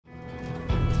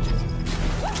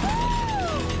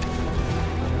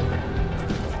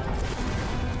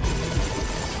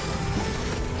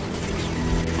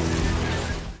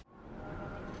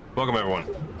Welcome everyone.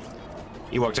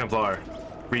 Ewok Templar,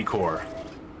 Recore.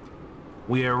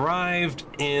 We arrived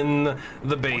in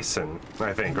the basin,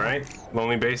 I think, right?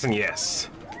 Lonely Basin,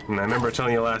 yes. And I remember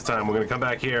telling you last time, we're gonna come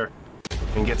back here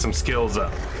and get some skills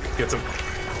up. Get some...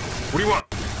 What do you want?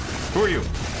 Who are you?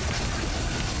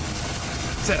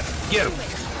 Seth, get him!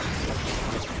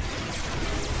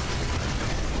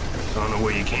 I don't know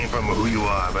where you came from or who you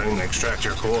are, but I'm gonna extract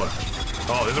your core.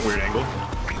 Oh, there's a weird angle.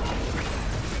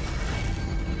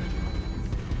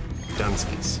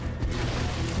 Dunskies.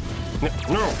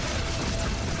 No!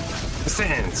 The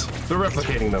sands! They're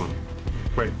replicating them.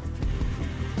 Wait.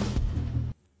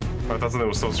 I thought something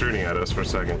was still shooting at us for a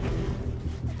second.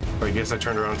 But I guess I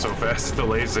turned around so fast that the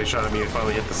lasers they shot at me and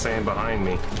finally hit the sand behind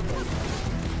me.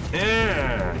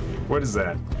 Yeah! What is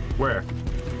that? Where?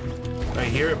 I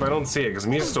hear it, but I don't see it because the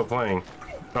music's still playing.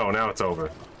 Oh, now it's over.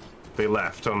 They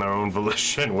left on their own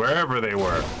volition, wherever they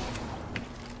were.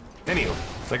 Anyway,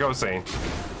 like I was saying,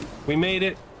 we made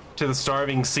it to the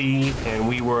starving sea, and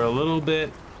we were a little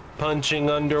bit punching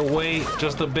underweight,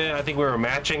 just a bit. I think we were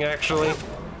matching, actually.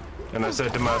 And I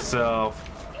said to myself,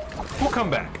 we'll come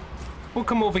back. We'll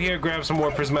come over here, grab some more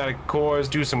prismatic cores,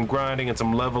 do some grinding and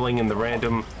some leveling in the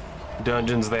random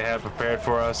dungeons they have prepared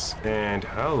for us. And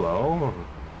hello.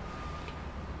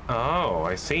 Oh,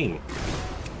 I see.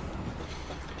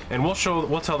 And we'll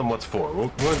tell them what's for. We're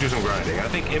gonna do some grinding. I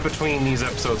think in between these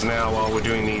episodes now, while we're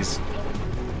doing these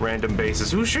random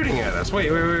bases, who's shooting at us? Wait,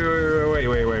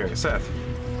 Seth.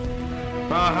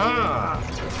 Aha!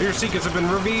 Your secrets have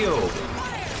been revealed.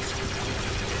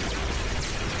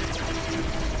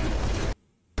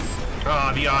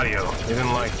 Ah, the audio. They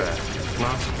didn't like that.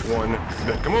 Not one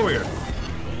bit. Come over here.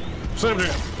 Slam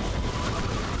jam.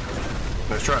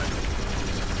 Let's try.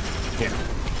 Yeah.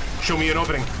 Show me an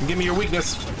opening. Give me your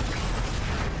weakness.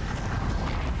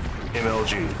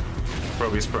 MLG.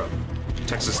 Probius Pro.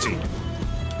 Texas T.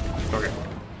 Okay.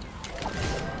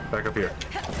 Back up here.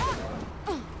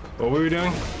 What were we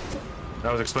doing?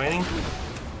 I was explaining?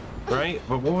 Right?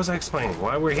 But what was I explaining?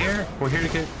 Why we're here? We're here to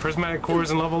get prismatic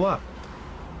cores and level up.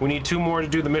 We need 2 more to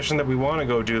do the mission that we want to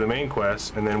go do, the main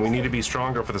quest, and then we need to be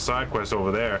stronger for the side quest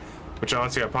over there, which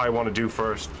honestly I probably want to do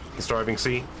first, the Starving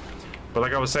Sea. But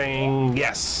like I was saying,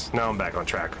 yes, now I'm back on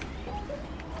track.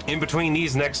 In between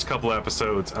these next couple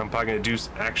episodes, I'm probably going to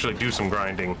actually do some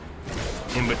grinding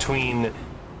in between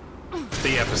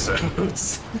the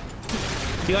episodes.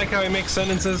 You like how I make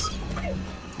sentences?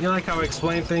 You like how I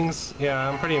explain things? Yeah,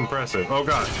 I'm pretty impressive. Oh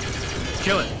god.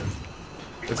 Kill it.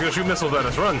 It's going to shoot missiles at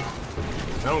us. Run.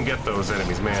 I don't get those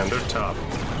enemies, man. They're tough.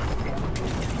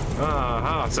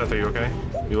 Ah, Seth, are you okay?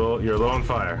 You're low on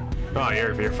fire. Oh,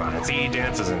 you're fine. See, he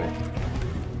dances in it.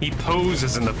 He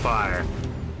poses in the fire.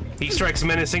 He strikes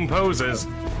menacing poses.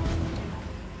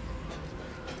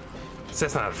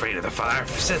 Seth's not afraid of the fire.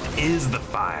 Seth is the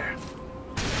fire.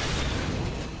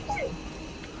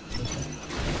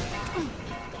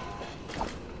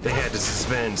 They had to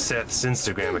suspend Seth's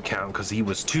Instagram account because he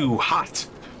was too hot.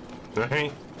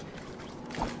 Right?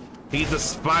 He's the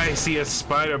spiciest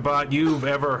spider bot you've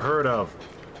ever heard of.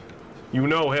 You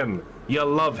know him. You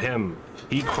love him.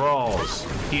 He crawls.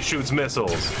 He shoots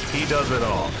missiles. He does it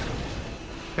all.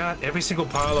 God, every single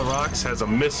pile of rocks has a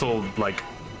missile, like,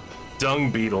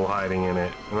 dung beetle hiding in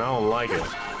it, and I don't like it.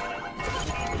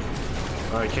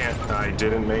 I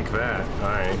didn't make that.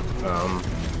 Alright,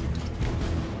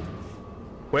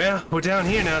 Well, we're down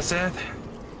here now, Seth.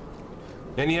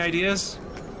 Any ideas?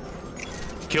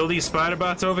 Kill these spider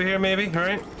bots over here, maybe?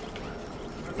 Alright?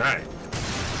 Alright.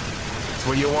 That's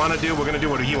what you want to do. We're going to do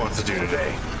what he wants to do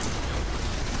today.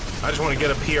 I just want to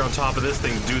get up here on top of this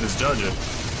thing to do this dungeon.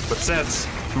 But Seth's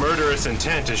murderous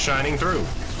intent is shining through.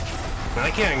 And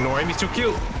I can't ignore him. He's too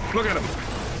cute. Look at him.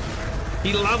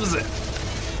 He loves it.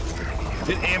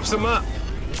 It amps him up.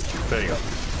 There you go.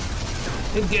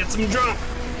 It gets him drunk.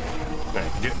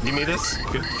 Alright, give me this.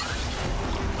 Good.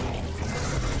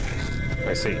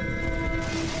 I see.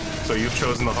 So you've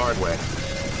chosen the hard way.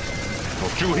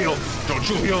 Don't you heal! Don't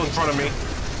you heal in front of me!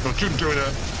 Don't you do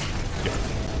that!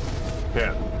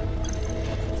 Yeah.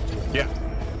 Yeah.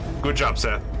 Good job,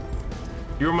 Seth.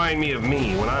 You remind me of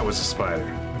me when I was a spider.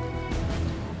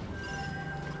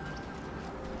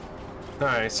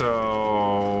 Alright,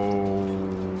 so...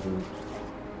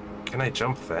 Can I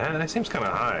jump that? That seems kind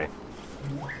of high.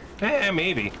 Eh,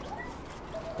 maybe.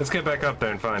 Let's get back up there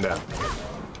and find out.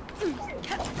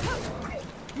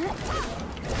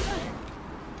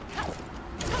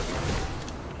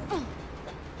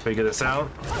 Figure this out?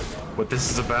 What this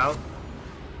is about?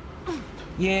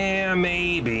 Yeah,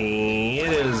 maybe.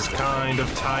 It is kind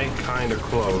of tight, kind of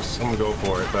close. I'm gonna go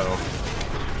for it, though.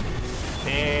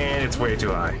 And it's way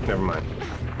too high. Never mind.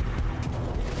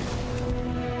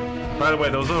 By the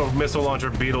way, those little missile launcher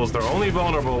beetles, they're only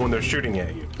vulnerable when they're shooting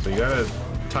at you. So you gotta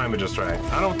time it just right.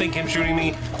 I don't think him shooting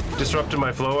me disrupted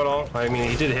my flow at all. I mean,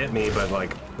 he did hit me, but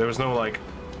like, there was no like,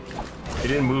 he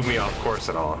didn't move me off course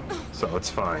at all. So it's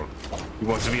fine. He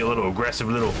wants to be a little aggressive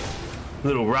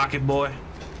little rocket boy.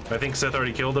 I think Seth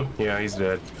already killed him. Yeah, he's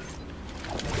dead.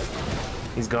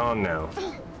 He's gone now.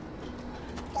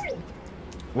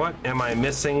 What am I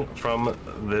missing from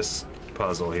this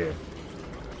puzzle here?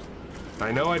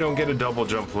 I know I don't get a double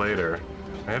jump later.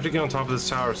 I have to get on top of this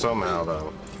tower somehow,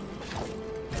 though.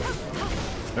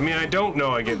 I mean, I don't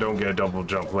know I don't get a double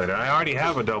jump later. I already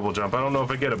have a double jump. I don't know if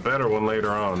I get a better one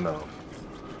later on, though.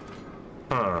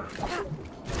 Huh.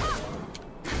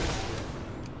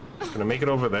 Can I make it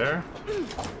over there?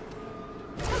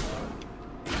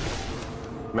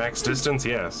 Max distance?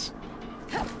 Yes.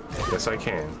 Yes, I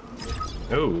can.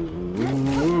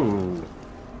 Ooh.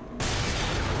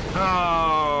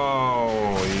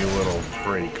 Oh, you little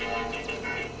freak.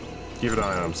 Keep an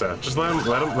eye on him, Seth. Just let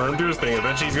him do his thing.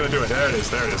 Eventually he's gonna do it. There it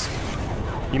is.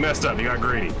 You messed up. You got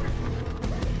greedy.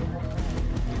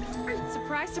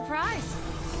 Surprise, surprise.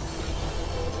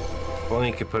 If only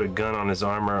he could put a gun on his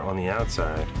armor on the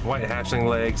outside. White hatchling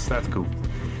legs. That's cool.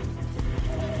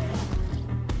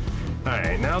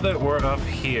 Alright, now that we're up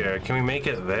here, can we make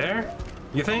it there?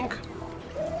 You think?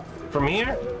 From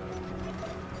here?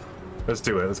 Let's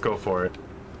do it. Let's go for it.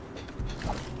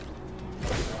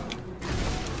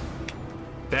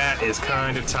 That is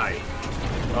kind of tight.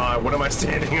 What am I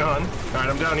standing on? Alright,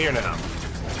 I'm down here now.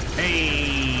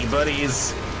 Hey,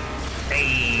 buddies.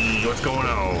 Hey, what's going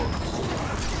on?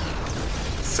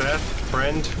 Seth,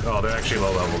 friend? Oh, they're actually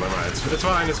low level. Never mind. It's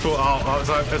fine. It's cool. Oh,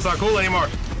 it's not cool anymore.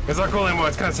 It's not cool anymore.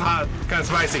 It's kind of hot. Kind of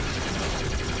spicy.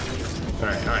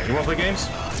 Alright. You want to play games?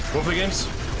 You want to play games?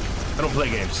 I don't play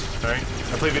games. Alright?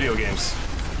 I play video games.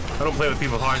 I don't play with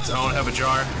people's hearts. I don't have a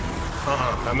jar.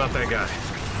 I'm not that guy.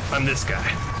 I'm this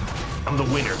guy. I'm the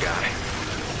winner guy.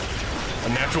 A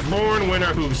natural born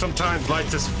winner who sometimes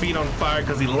lights his feet on fire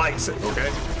because he likes it,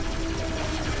 okay?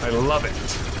 I love it.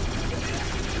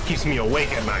 Keeps me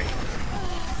awake at night.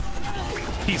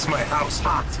 Keeps my house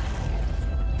hot.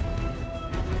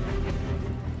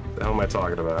 What the hell am I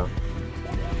talking about?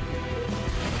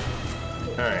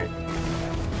 Alright.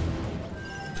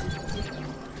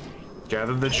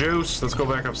 Gather the juice. Let's go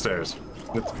back upstairs.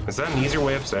 Is that an easier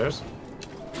way upstairs?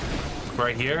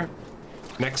 Right here?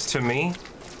 Next to me?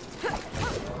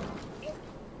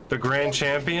 The grand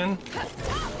champion?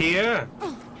 Here?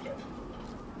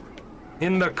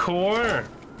 In the core?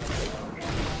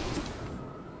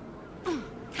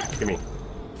 Give me.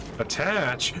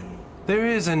 Attach? There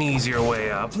is an easier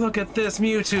way up. Look at this.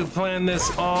 Mewtwo planned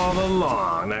this all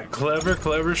along. That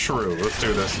clever shrew. Let's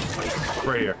do this.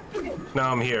 Right here.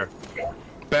 Now I'm here.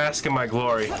 Bask in my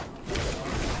glory.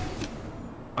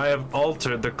 I have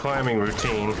altered the climbing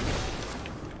routine.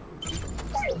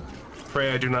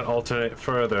 Pray I do not alter it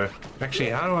further. Actually,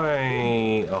 how do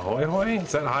I... Ahoy hoy?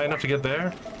 Is that high enough to get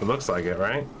there? It looks like it,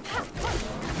 right?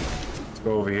 Let's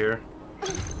go over here.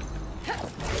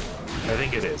 I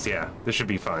think it is, yeah. This should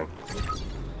be fine.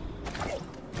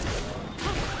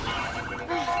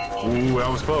 Ooh, that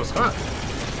was close. Huh.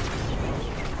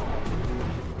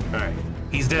 Alright.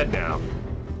 He's dead now.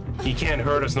 He can't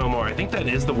hurt us no more. I think that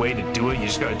is the way to do it. You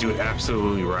just gotta do it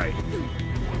absolutely right.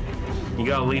 You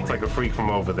gotta leap like a freak from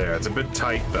over there. It's a bit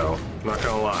tight, though. I'm not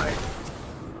gonna lie.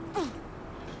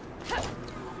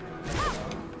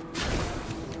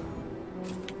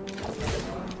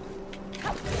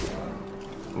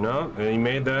 No, you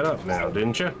made that up now,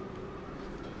 didn't you?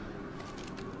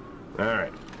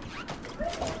 Alright.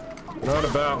 Not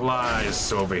about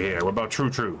lies over here. What about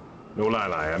true? No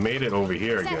lie. I made it over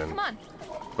here again. Come on.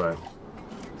 But...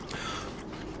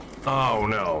 Oh,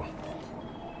 no.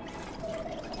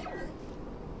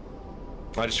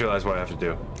 I just realized what I have to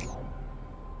do.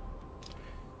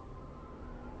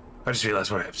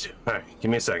 Alright,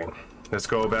 give me a second. Let's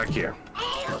go back here.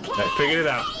 I figured it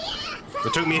out.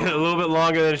 It took me a little bit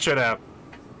longer than it should have.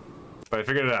 But I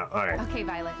figured it out. Alright. Okay,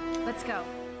 Violet. Let's go.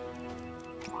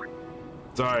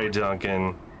 Sorry,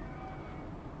 Duncan.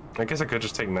 I guess I could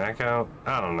just take Mac out.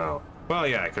 I don't know. Well,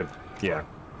 yeah, I could. Yeah.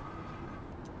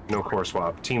 No core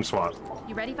swap. Team swap.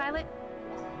 You ready, Violet?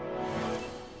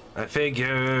 I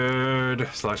figured.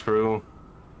 Select crew.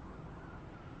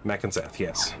 Mac and Seth,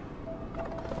 yes.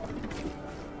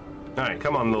 Alright,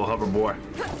 come on, little hover boy.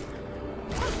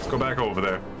 Let's go back over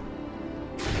there.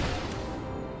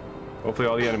 Hopefully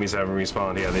all the enemies haven't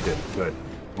respawned. Yeah, they did. Good.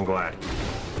 I'm glad.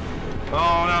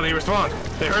 Oh, no, they respawned.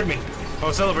 They heard me.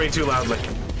 Oh, celebrating too loudly.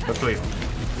 Let's leave.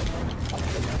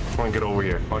 I want to get over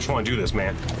here. I just want to do this,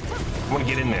 man. I want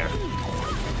to get in there.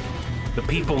 The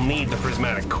people need the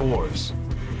prismatic cores.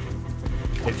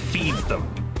 It feeds them.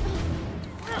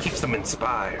 Keeps them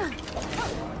inspired.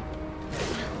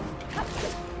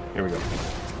 Here we go.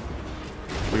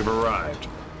 We've arrived.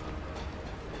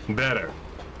 Better.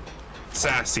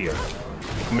 Sassier.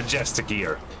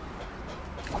 Majesticier.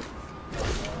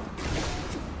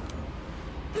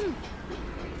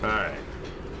 Alright.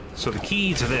 So the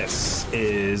key to this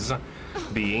is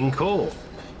being cool.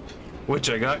 Which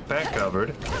I got that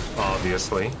covered,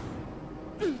 obviously.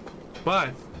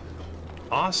 But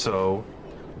also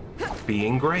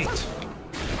being great.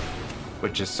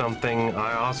 Which is something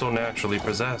I also naturally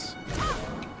possess.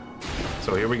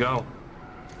 So here we go.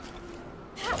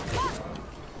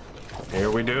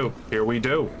 Here we do. Here we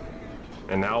do.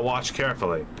 And now watch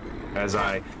carefully as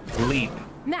I leap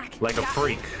like a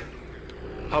freak.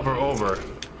 Hover over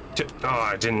to, oh,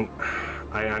 I didn't.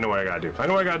 I know what I gotta do. I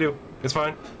know what I gotta do. It's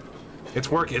fine. It's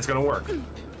working. It's gonna work.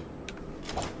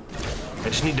 I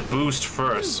just need to boost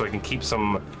first so I can keep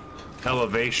some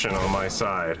elevation on my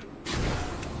side.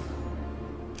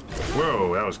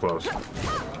 Whoa, that was close.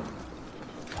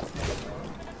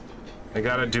 I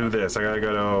gotta do this. I gotta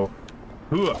go.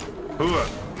 Hooah, hooah,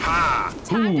 ha,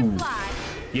 hoo.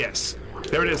 Yes,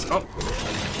 there it is. Oh,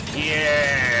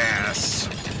 yes.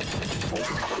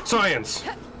 Science,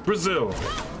 Brazil.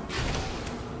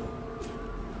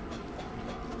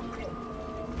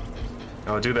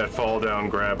 I'll do that fall down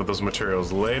grab of those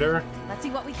materials later. Let's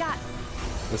see what we got.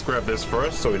 Let's grab this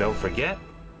first so we don't forget.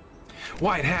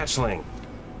 White hatchling.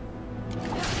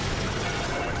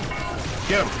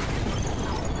 Get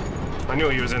him. I knew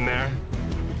he was in there,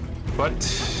 but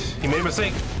he made a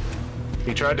mistake.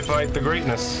 He tried to fight the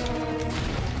greatness.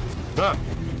 Ah.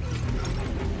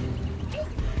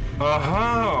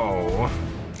 Oh,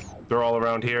 they're all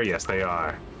around here? Yes, they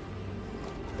are.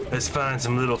 Let's find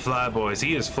some little fly boys.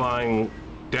 He is flying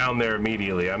down there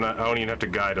immediately. I don't even have to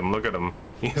guide him. Look at him.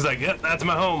 He's like, yep, that's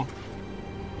my home.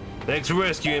 Thanks for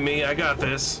rescuing me. I got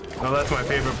this. Oh, that's my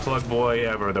favorite plug boy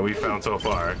ever that we found so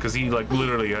far. Because he, like,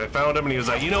 literally, I found him and he was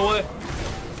like, you know what?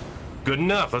 Good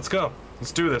enough. Let's go.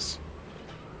 Let's do this.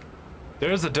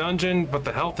 There's the dungeon, but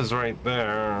the health is right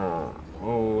there.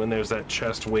 Oh, and there's that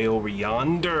chest way over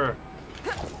yonder.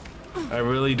 I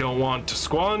really don't want to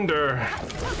squander.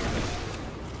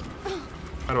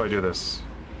 How do I do this?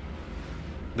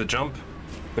 The jump,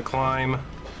 the climb,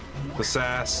 the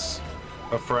sass,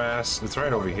 a frass. It's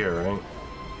right over here,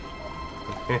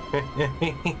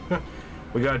 right?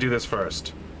 We gotta do this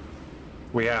first.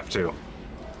 We have to.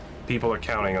 People are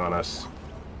counting on us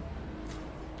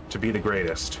to be the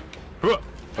greatest. Oh,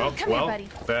 Come well, here, buddy.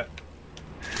 that.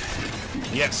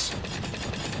 Yes.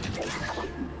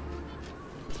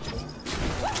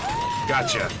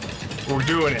 Gotcha. We're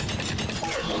doing it.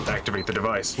 Activate the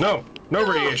device. No, no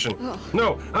radiation.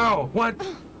 No. Oh, what?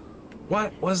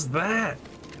 What was that?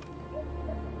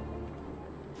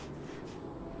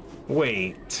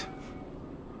 Wait.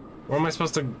 Where am I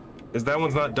supposed to? Is that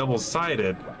one's not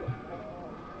double-sided?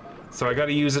 So I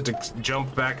gotta use it to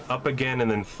jump back up again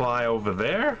and then fly over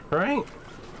there, right?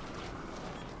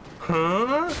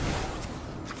 Huh?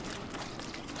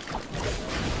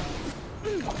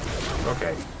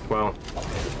 Okay, well.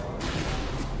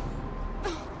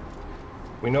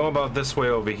 We know about this way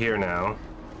over here now.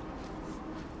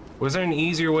 Was there an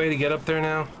easier way to get up there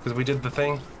now? Because we did the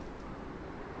thing?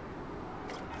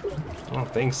 I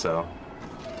don't think so.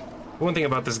 One thing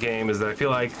about this game is that I feel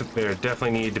like there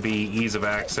definitely need to be ease of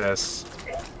access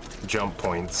jump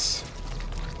points.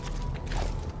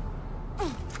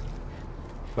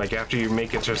 Like after you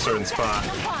make it to a certain spot,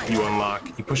 you unlock,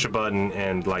 you push a button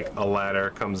and like a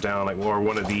ladder comes down, like, or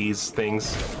one of these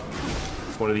things.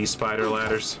 One of these spider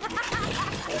ladders.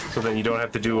 So then you don't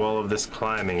have to do all of this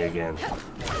climbing again.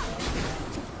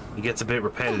 It gets a bit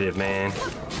repetitive, man.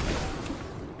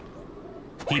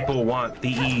 People want the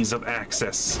ease of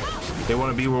access. They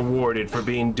want to be rewarded for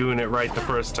doing it right the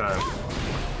first time.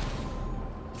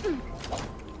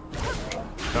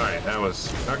 Alright, that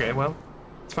was... Okay, well,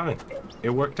 it's fine. It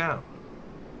worked out.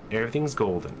 Everything's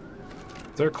golden.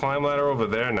 Is there a climb ladder over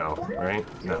there? No, right?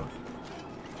 No.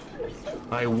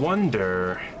 I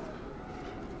wonder...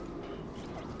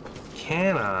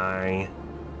 Can I...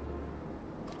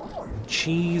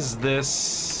 cheese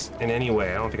this in any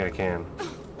way? I don't think I can.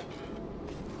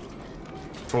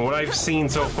 From what I've seen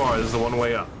so far, this is the one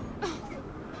way up.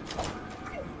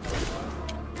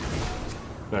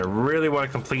 And I really want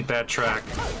to complete that track,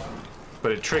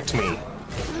 but it tricked me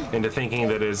into thinking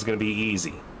that it's going to be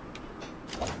easy.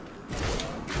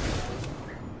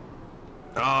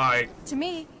 Alright. To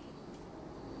me.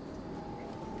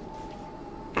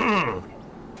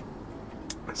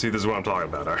 See, this is what I'm talking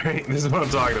about, alright? This is what I'm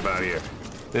talking about here.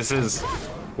 This is...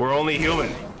 We're only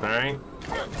human, alright?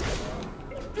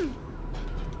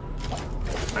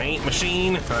 I ain't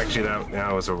machine. Actually,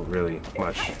 that was a really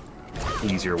much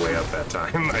easier way up that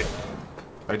time.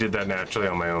 I did that naturally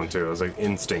on my own, too. It was like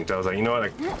instinct. I was like, you know what? I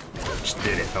just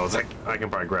did it. I was like, I can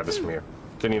probably grab this from here.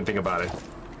 Didn't even think about it.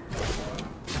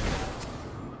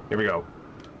 Here we go.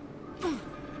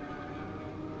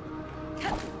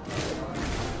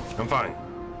 I'm fine.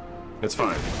 It's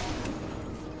fine.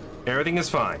 Everything is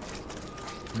fine.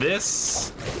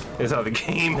 This is how the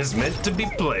game is meant to be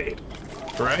played.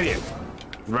 Right here.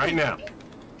 Right now.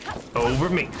 Over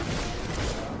me.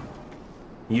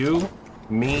 You,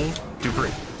 me,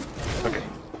 Dupree. Okay.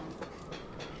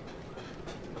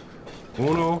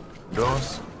 Uno,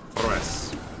 dos,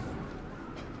 tres.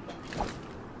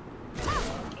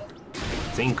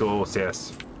 Cinco,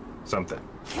 seis, something.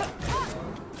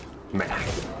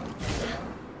 Math.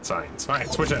 Science. Alright,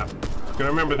 switch out. Gonna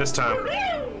remember this time.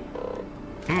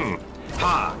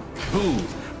 Ha. Who.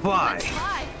 Fly.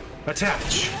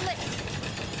 Attach.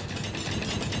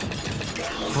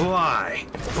 Fly.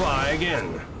 Fly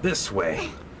again. This way.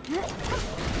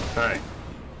 Alright.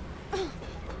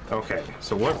 Okay,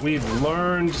 so what we've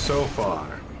learned so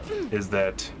far is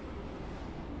that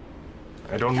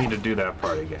I don't need to do that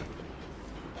part again.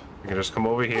 I can just come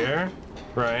over here,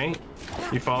 right?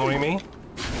 You following me?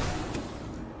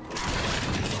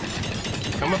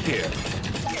 Come up here.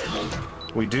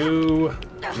 We do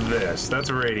this. That's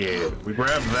irradiated. We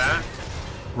grab that,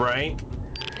 right?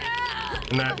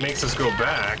 And that makes us go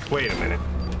back. Wait a minute.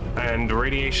 And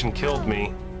radiation killed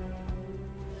me.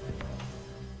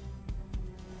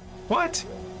 What?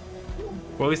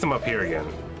 Well, at least I'm up here again.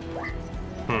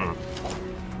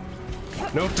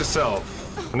 Note to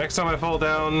self. Next time I fall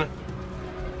down,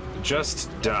 just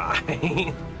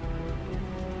die.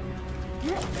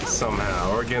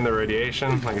 Somehow. Or again, the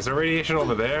radiation. Like, is there radiation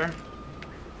over there?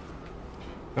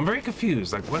 I'm very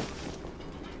confused. Like, what?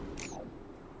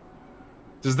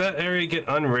 Does that area get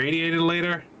unradiated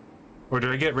later? Or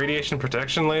do I get radiation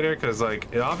protection later? Because, like,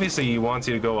 it obviously wants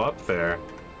you to go up there.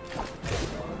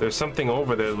 There's something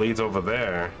over there that leads over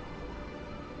there.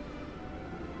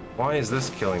 Why is this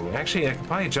killing me? Actually, I could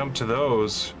probably jump to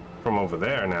those from over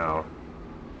there now.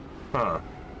 Huh.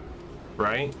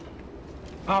 Right?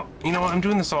 Oh, you know what? I'm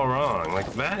doing this all wrong.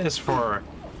 Like, that's for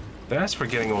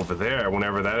getting over there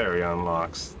whenever that area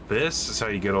unlocks. This is how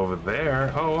you get over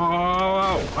there.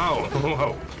 Oh.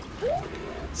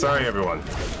 Sorry, everyone.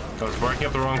 I was barking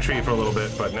up the wrong tree for a little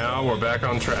bit, but now we're back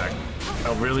on track.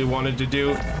 I really wanted to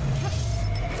do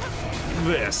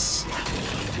this.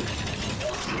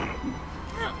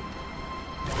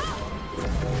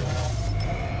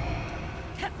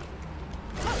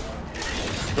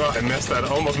 Oh, I messed that,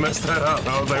 almost messed that up.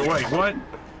 I was like, wait, what?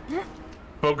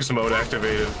 Focus mode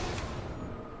activated.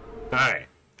 Alright.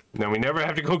 Now we never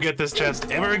have to go get this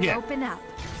chest ever again. Open up.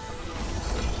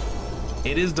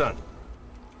 It is done.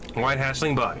 White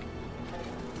hatchling body.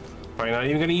 Probably not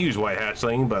even gonna use white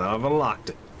hatchling, but I've unlocked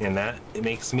it. And that, it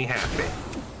makes me happy.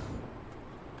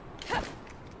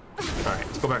 Alright,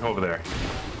 let's go back over there.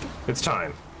 It's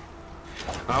time.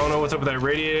 I don't know what's up with that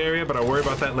radiated area, but I'll worry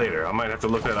about that later. I might have to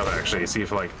look that up actually, see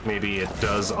if like maybe it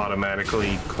does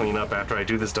automatically clean up after I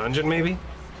do this dungeon maybe?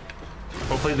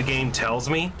 Hopefully the game tells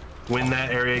me when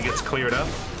that area gets cleared up.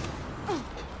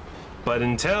 But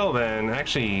until then,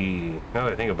 actually, now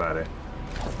that I think about it,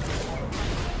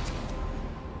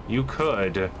 you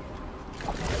could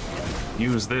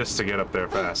use this to get up there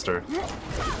faster.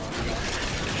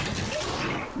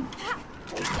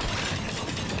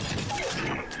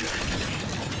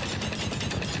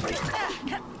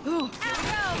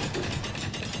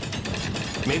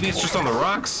 Maybe it's just on the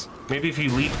rocks. Maybe if you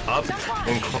leap up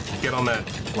and get on that,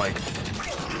 like,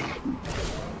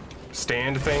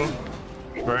 stand thing,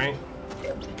 right?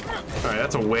 Alright,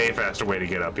 that's a way faster way to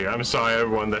get up here. I'm sorry,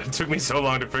 everyone, that it took me so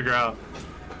long to figure out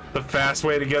the fast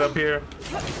way to get up here.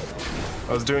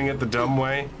 I was doing it the dumb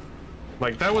way.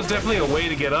 Like, that was definitely a way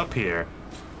to get up here.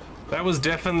 That was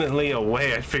definitely a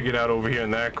way I figured out over here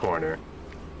in that corner.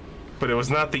 But it was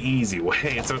not the easy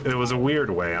way. It was a weird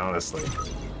way, honestly.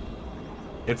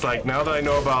 It's like, now that I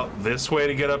know about this way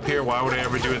to get up here, why would I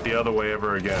ever do it the other way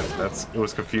ever again? It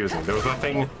was confusing. There was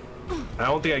nothing, I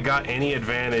don't think I got any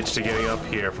advantage to getting up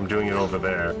here from doing it over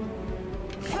there.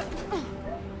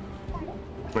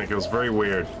 Like, it was very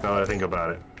weird, now that I think about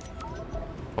it.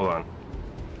 Hold on.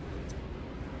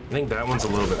 I think that one's a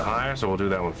little bit higher, so we'll do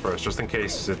that one first, just in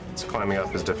case it's climbing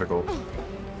up is difficult.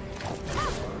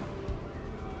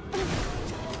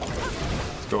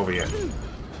 Let's go over here.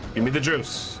 Give me the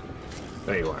juice.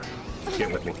 There you are.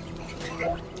 Get with me.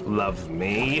 Love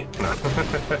me? No.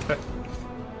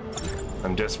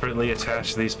 I'm desperately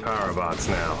attached to these power bots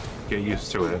now. Get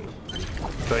used to it.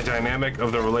 The dynamic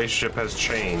of the relationship has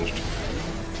changed.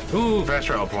 Ooh, fast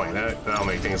travel point. That'll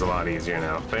make things a lot easier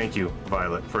now. Thank you,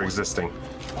 Violet, for existing.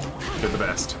 You're the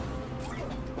best.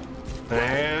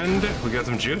 And we got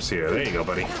some juice here. There you go,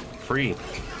 buddy. Free.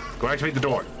 Go activate the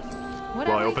door.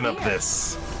 While I open up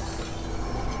this.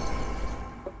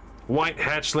 White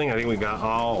hatchling. I think we got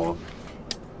all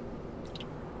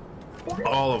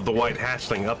of the white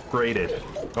hatchling upgraded.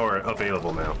 Or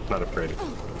available now. Not upgraded.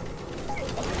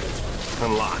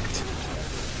 Unlocked.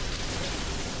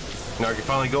 Now I can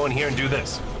finally go in here and do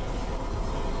this.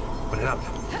 Open it up.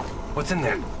 What's in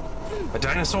there? A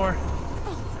dinosaur?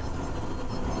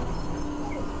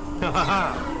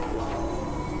 Haha!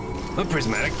 A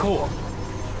prismatic core.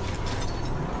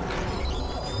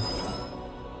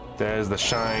 That is the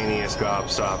shiniest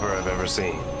gobstopper I've ever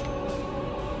seen.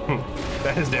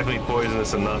 That is definitely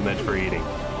poisonous and not meant for eating.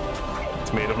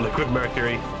 It's made of liquid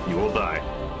mercury. You will die.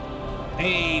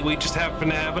 Hey, we just happen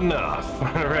to have enough.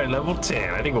 Alright, level 10.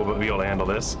 I think we'll be able to handle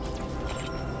this.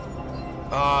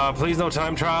 Please no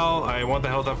time trial. I want the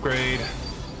health upgrade.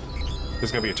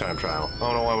 There's gonna be a time trial.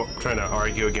 Oh no, I'm trying to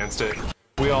argue against it.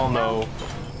 We all know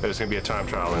there's gonna be a time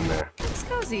trial in there. It's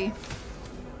cozy.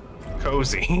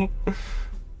 Cozy?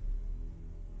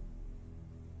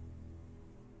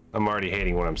 I'm already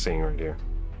hating what I'm seeing right here.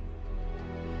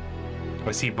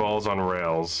 I see balls on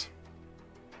rails.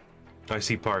 I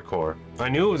see parkour. I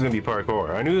knew it was gonna be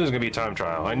parkour. I knew there was gonna be a time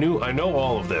trial. I know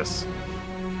all of this.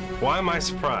 Why am I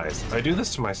surprised? I do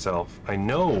this to myself. I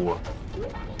know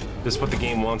this is what the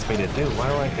game wants me to do. Why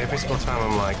do I, every single time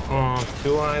I'm like,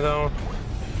 do I though?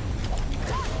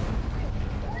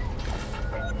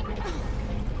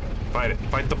 Fight it,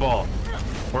 fight the ball.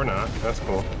 Or not, that's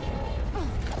cool.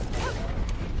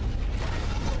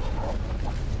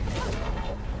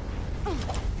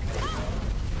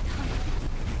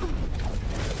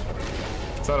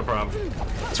 It's not a problem.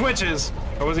 Switches!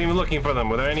 I wasn't even looking for them.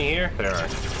 Were there any here? There are.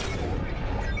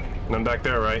 None back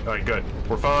there, right? Alright, good.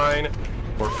 We're fine.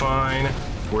 We're fine.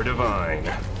 We're divine.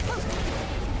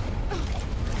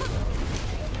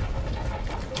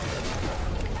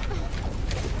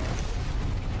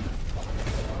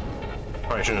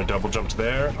 Probably shouldn't have double jumped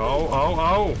there.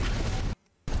 Oh!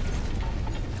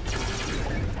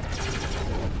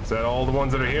 Is that all the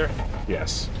ones that are here?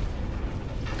 Yes.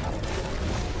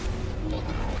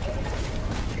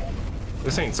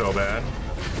 This ain't so bad.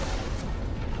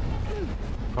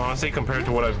 Honestly, compared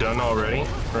to what I've done already,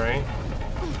 right?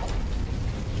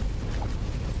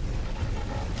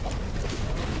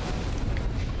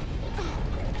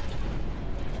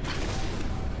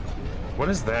 What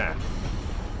is that?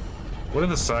 What are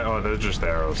the side? Oh, they're just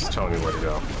arrows telling me where to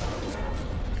go.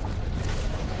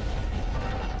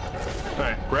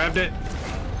 Alright, grabbed it.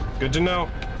 Good to know.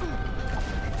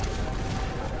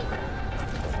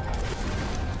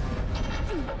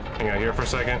 Hang out here for a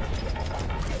second.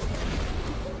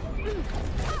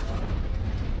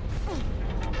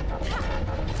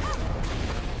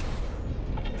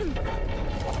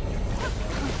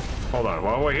 Hold on,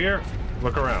 while we're here,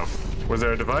 look around. Was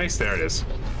there a device? There it is.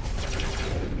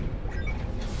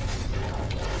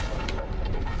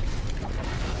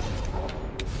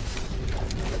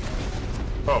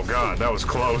 Oh god, that was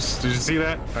close. Did you see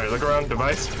that? Alright, look around,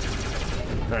 device.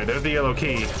 Alright, there's the yellow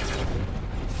key.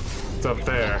 It's up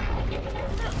there.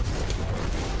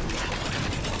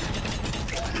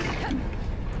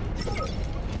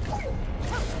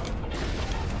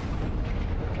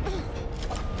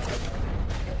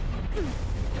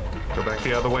 Go back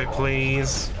the other way,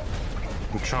 please.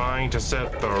 I'm trying to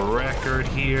set the record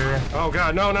here. Oh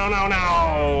god, no!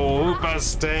 Oopa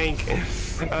stink!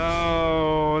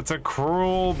 Oh, it's a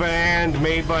cruel band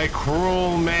made by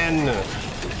cruel men.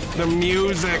 The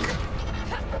music.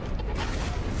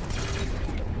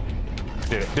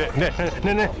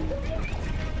 No.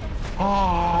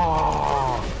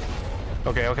 Oh.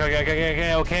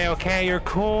 Okay. You're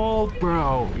cool,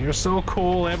 bro. You're so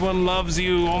cool. Everyone loves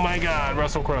you. Oh my god,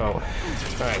 Russell Crowe. All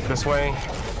right, this way.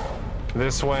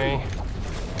 This way.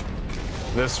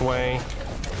 This way.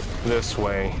 This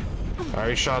way. I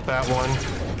already shot that one.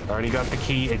 Already got the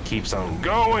key. It keeps on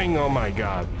going. Oh my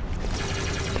god.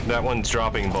 That one's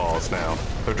dropping balls now.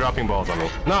 They're dropping balls on me.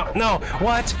 No!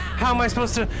 What? How am I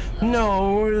supposed to?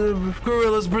 No,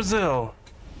 Gorilla's Brazil.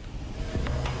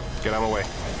 Get out of my way.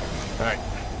 Alright,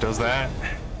 does that.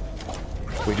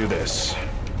 We do this.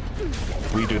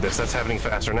 That's happening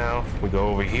faster now. We go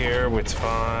over here. It's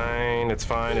fine.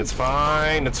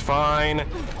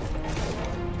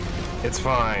 It's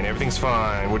fine. Everything's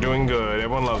fine. We're doing good.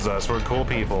 Everyone loves us. We're cool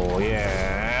people.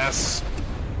 Yes.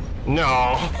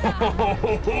 No.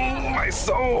 My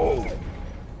soul.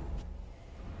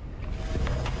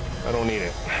 I don't need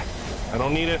it. I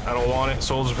don't need it. I don't want it.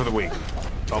 Souls are for the weak.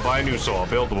 I'll buy a new soul. I'll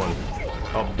build one.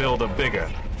 I'll build a bigger,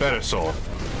 better soul.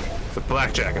 With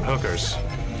blackjack and hookers.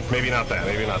 Maybe not that.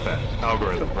 Maybe not that.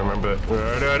 Algorithm. Remember?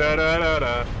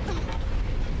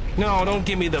 No, don't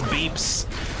give me the beeps.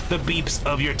 The beeps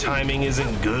of your timing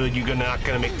isn't good. You're not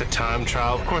gonna make the time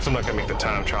trial. Of course I'm not gonna make the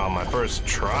time trial on my first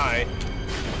try.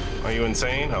 Are you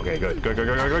insane? Okay, good. Good, good,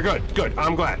 good, good, good, good.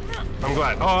 I'm glad. I'm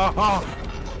glad. Oh, oh.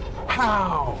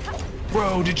 How?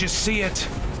 Bro, did you see it?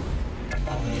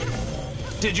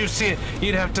 Did you see it?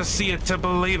 You'd have to see it to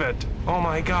believe it. Oh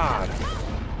my god.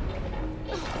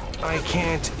 I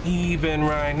can't even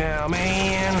right now,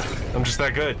 man. I'm just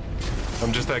that good.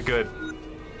 I'm just that good.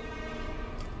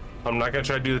 I'm not gonna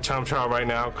try to do the time trial right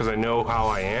now because I know how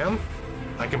I am.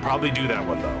 I can probably do that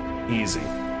one though. Easy.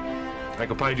 I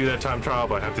could probably do that time trial,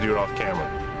 but I have to do it off camera.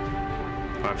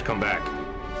 I have to come back.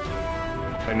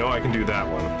 I know I can do that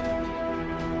one.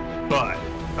 But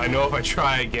I know if I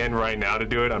try again right now to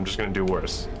do it, I'm just gonna do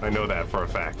worse. I know that for a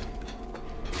fact.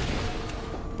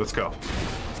 Let's go.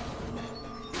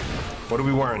 What are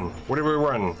we wearing? What are we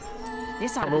wearing?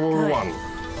 This ought to be good. One.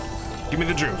 Give me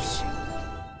the juice.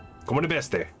 Como de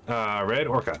beste. Red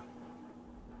Orca.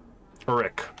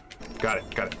 Auric. Got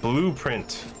it, got it.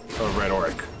 Blueprint of Red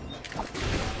Auric.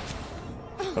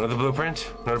 Another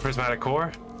blueprint? Another prismatic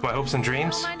core? My hopes and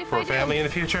dreams for a family in the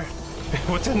future?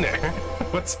 What's in there?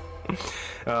 What's...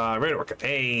 Red Orca.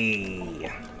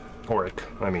 Hey. Auric.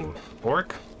 I mean,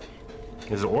 Auric?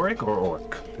 Is it Auric or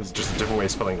Orc? It's just a different way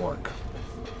of spelling Orc.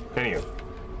 Anywho.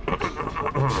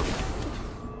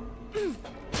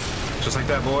 Just like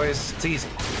that, boys. It's easy.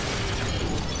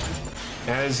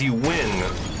 As you win,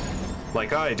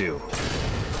 like I do,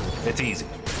 it's easy.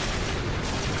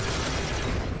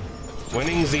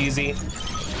 Winning's easy.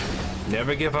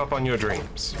 Never give up on your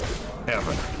dreams.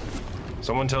 Ever.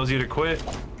 Someone tells you to quit,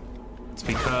 it's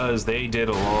because they did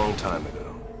a long time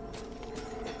ago.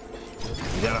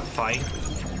 You gotta fight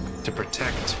to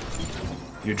protect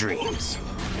your dreams.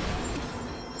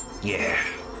 Yeah.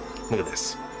 Look at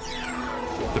this.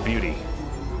 The beauty,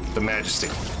 the majesty,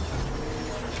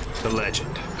 the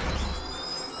legend.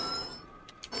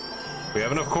 We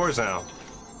have enough cores now,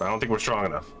 but I don't think we're strong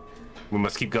enough. We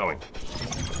must keep going.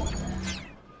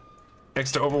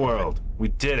 Extra overworld. We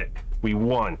did it. We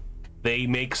won. They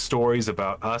make stories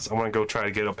about us. I want to go try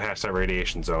to get up past that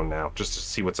radiation zone now, just to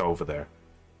see what's over there.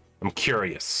 I'm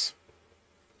curious.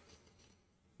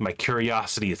 My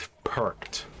curiosity is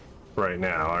perked right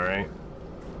now, all right?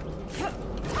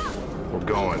 We're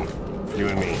going. You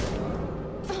and me.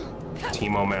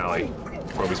 Team O'Malley.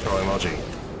 Roby's Pro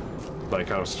MLG. Like,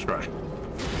 comment, subscribe.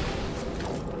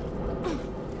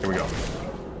 Here we go.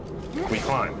 We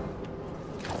climb.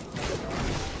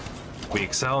 We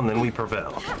excel and then we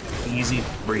prevail. Easy,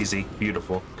 breezy,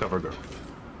 beautiful, cover girl.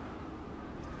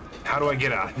 How do I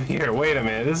get out of here? Wait a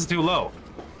minute, this is too low.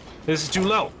 This is too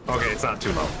low. Okay, it's not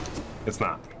too low. It's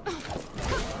not.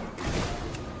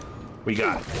 We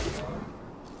got it.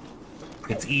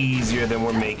 It's easier than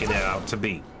we're making it out to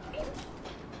be.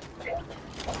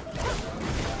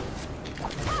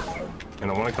 And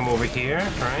I want to come over here,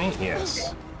 right?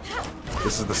 Yes.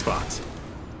 This is the spot.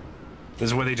 This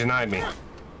is where they denied me.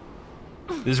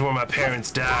 This is where my parents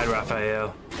died,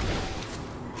 Raphael.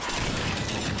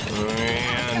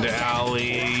 And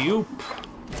alley-oop.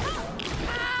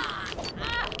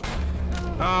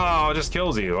 Oh, it just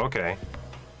kills you. Okay.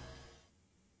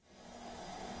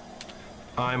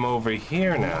 I'm over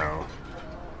here now.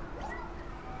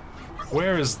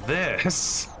 Where is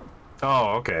this?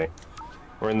 Oh, okay.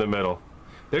 We're in the middle.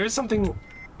 There is something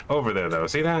over there, though.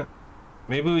 See that?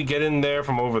 Maybe we get in there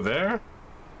from over there?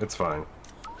 It's fine.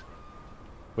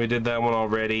 We did that one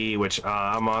already, which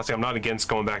I'm not against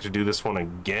going back to do this one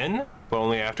again, but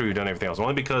only after we've done everything else.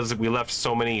 Only because we left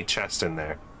so many chests in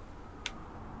there.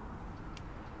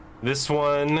 This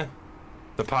one,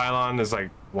 the pylon is like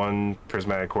one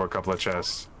prismatic core, a couple of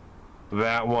chests.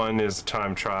 That one is a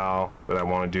time trial that I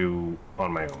want to do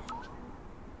on my own.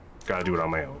 Gotta do it on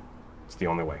my own. It's the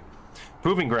only way.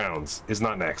 Proving Grounds is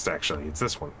not next, actually. It's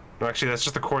this one. No, actually, that's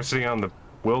just the core sitting on the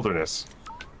wilderness.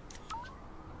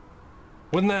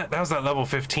 Wasn't that was that level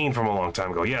 15 from a long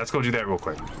time ago? Yeah, let's go do that real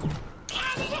quick.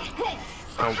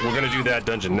 We're gonna do that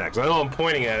dungeon next. I know I'm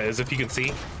pointing at it as if you can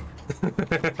see.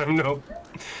 I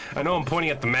know I'm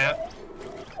pointing at the map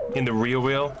in the real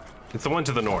wheel. It's the one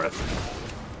to the north.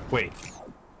 Wait.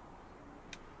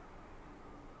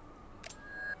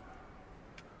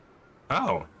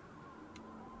 Oh.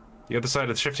 The other side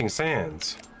of the shifting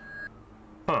sands.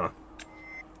 Huh.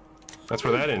 That's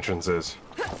where that entrance is.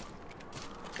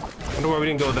 Wonder why we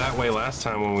didn't go that way last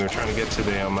time when we were trying to get to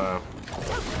the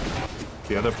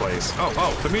other place.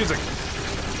 Oh, the music!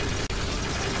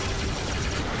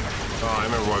 Oh, I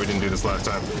remember why we didn't do this last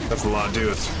time. That's a lot of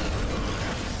dudes.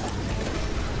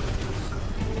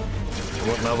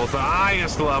 What level's the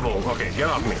highest level? Okay, get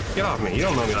off me. Get off me. You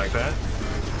don't know me like that.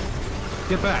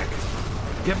 Get back.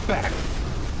 Get back.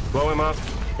 Blow him up.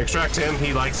 Extract him.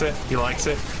 He likes it. He likes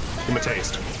it. Give him a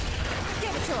taste.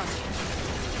 Give it to him.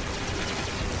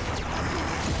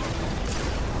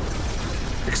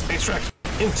 Extract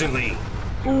instantly.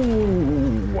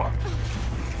 Ooh.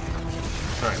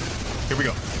 Alright. Here we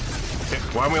go. Okay.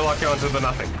 Why don't we lock onto the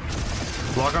nothing?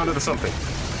 Lock onto the something.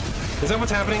 Is that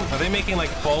what's happening? Are they making like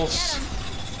false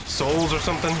souls or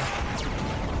something?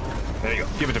 There you go.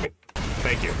 Give it to me.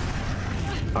 Thank you.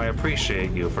 I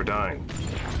appreciate you for dying.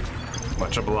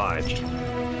 Much obliged.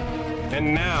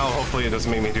 And now, hopefully it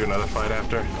doesn't make me do another fight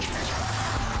after.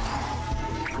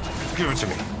 Give it to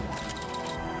me.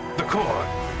 The core.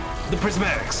 The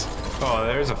prismatics. Oh,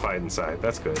 there's a fight inside.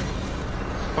 That's good.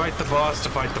 Fight the boss to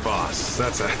fight the boss.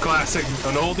 That's a classic,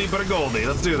 an oldie but a goldie.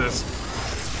 Let's do this.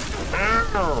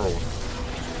 Ow.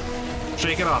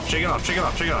 Shake it off, shake it off, shake it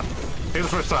off, shake it off. Take the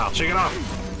first style, shake it off.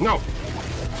 No!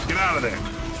 Get out of there.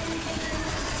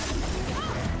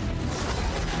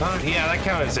 Yeah, that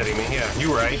counted as hitting me. Yeah,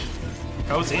 you right.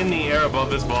 I was in the air above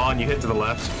this ball and you hit to the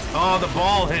left. Oh, the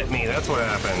ball hit me. That's what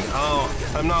happened. Oh,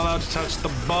 I'm not allowed to touch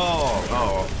the ball.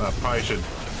 Oh, I probably should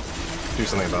do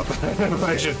something about that.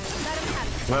 I should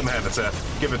let him have it,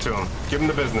 Seth. Give it to him. Give him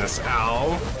the business.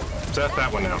 Ow. Seth,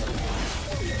 that one now.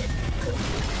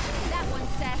 That one,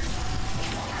 Seth.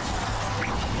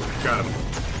 Got him.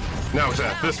 Now,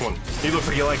 Seth, this one. He looks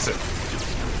like he likes it.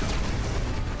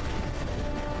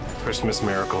 Christmas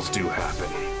miracles do happen.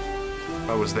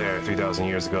 I was there 3,000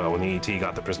 years ago when the ET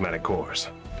got the prismatic cores.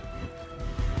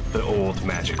 The old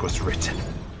magic was written,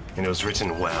 and it was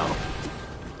written well.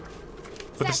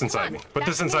 Put this inside me. Put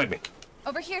this inside me.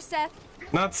 Over here, Seth.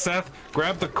 Not Seth.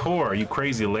 Grab the core, you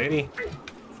crazy lady.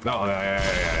 No, now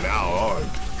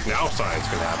science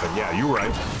can happen. Yeah, you're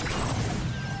right.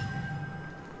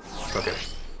 Okay.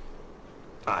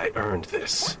 I earned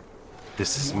this.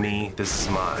 This is me. This is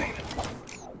mine.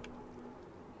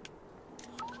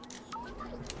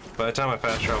 By the time I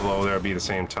fast travel over there, it'll be the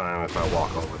same time if I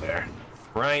walk over there.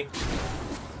 Right?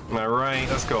 Am I right?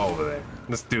 Let's go over there.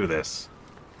 Let's do this.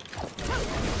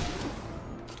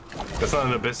 That's not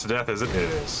an abyss to death, is it? It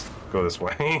is. Go this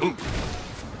way.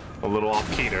 A little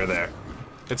off-keter there.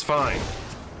 It's fine.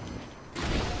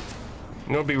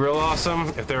 You know what'd be real awesome?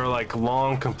 If there were like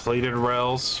long completed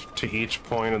rails to each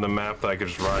point of the map that I could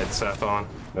just ride Seth on.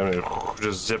 I mean,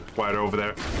 just zip right over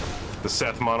there. The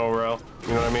Seth monorail.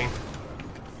 You know what I mean?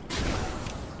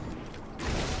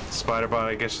 Spider-Bot,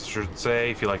 I guess you should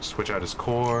say, if you like to switch out his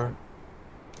core.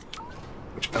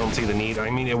 Which I don't see the need.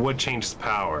 I mean, it would change his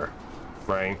power,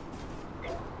 right?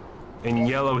 In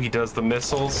yellow, he does the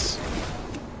missiles.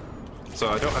 So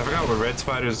I forgot what red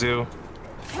spiders do.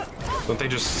 Don't they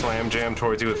just slam jam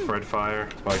towards you with Fred fire?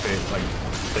 Like they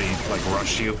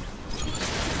rush you?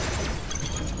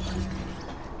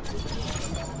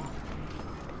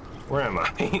 Where am I?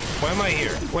 Why am I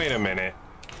here? Wait a minute.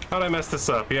 How'd I mess this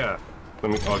up? Yeah.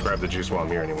 I'll grab the juice while I'm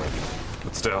here anyway.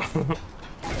 But still.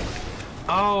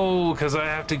 Oh, because I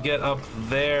have to get up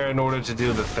there in order to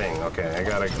do the thing. Okay, I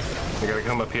gotta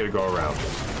come up here to go around.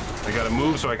 I gotta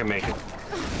move so I can make it.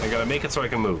 I gotta make it so I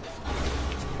can move.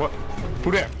 What?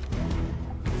 Who there?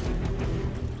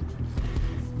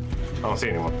 I don't see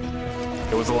anyone.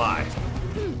 It was a lie.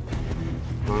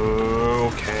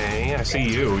 Okay, I see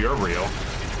you. You're real.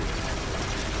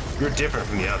 You're different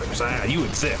from the others. You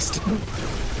exist.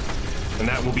 And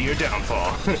that will be your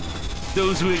downfall.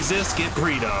 Those who exist get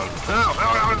breed on.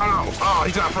 Oh, oh,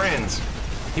 he's got friends.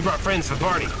 He brought friends to the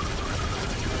party.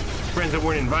 Friends that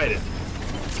weren't invited.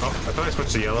 Oh, I thought I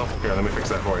switched to yellow. Here, let me fix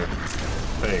that for you.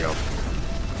 There you go.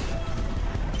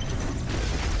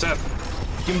 Seth,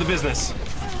 give him the business.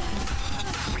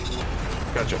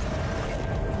 Gotcha.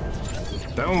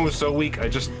 That one was so weak, I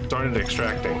just started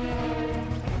extracting.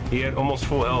 He had almost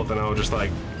full health, and I was just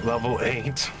like, level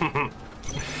 8.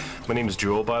 My name is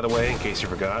Jewel, by the way, in case you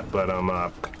forgot, but I'm,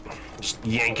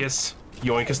 Yankus.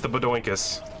 Yoinkus the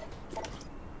Badoinkus.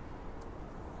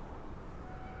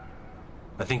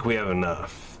 I think we have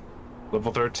enough.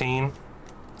 Level 13?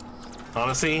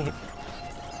 Honestly,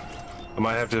 I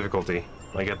might have difficulty.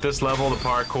 Like, at this level, the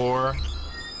parkour,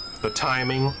 the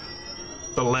timing,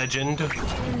 the legend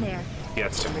In there.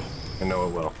 gets to me. I know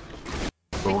it will.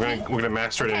 But we're gonna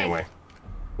master it anyway.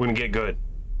 we can get good.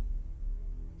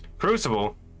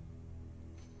 Crucible.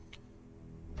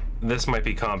 This might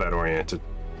be combat oriented.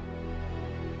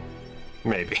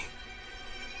 Maybe.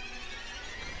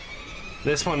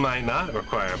 This one might not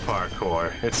require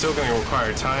parkour. It's still going to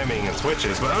require timing and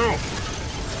switches, but oh!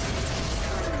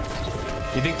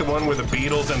 You think the one where the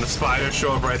beetles and the spiders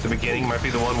show up right at the beginning might be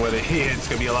the one where it's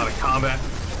going to be a lot of combat?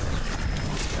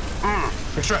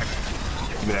 Extract.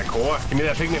 Give me that core. Give me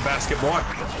that pigment basket, boy.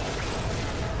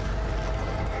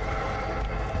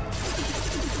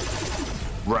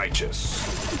 Righteous.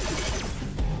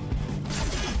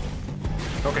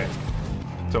 Okay.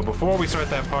 So before we start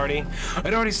that party,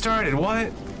 it already started.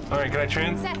 What? All right, can I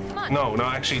Seth, come on. No,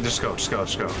 actually, just go.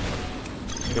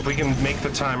 If we can make the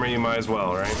timer, you might as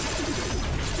well, right?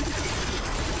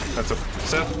 That's a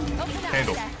Seth.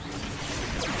 Handle.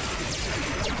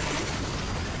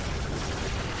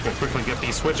 Gonna quickly get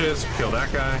these switches. Kill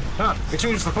that guy. Ah,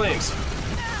 extinguish the flames.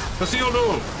 The seal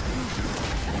doom.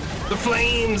 The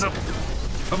flames of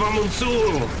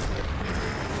Amunsul.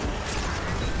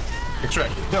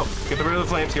 Extract. No, get rid of the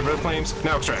flames. Get rid of the flames.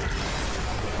 Now extract.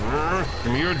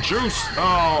 Give me your juice.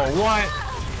 Oh, what?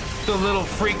 The little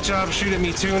freak job shoot at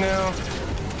me too now.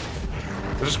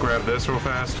 I'll just grab this real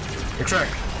fast.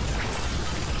 Extract.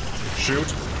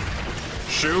 Shoot.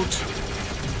 Shoot.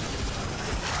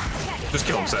 Just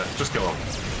kill him, Seth. Just kill him.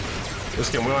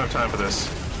 Just kill him. We don't have time for this.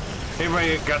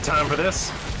 Anybody got time for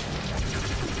this?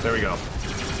 There we go.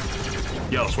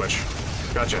 Yellow switch.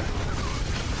 Gotcha.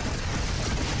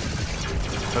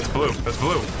 That's blue. That's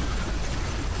blue.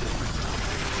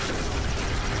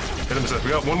 Hit him, Seth.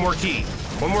 We got one more key.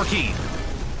 One more key.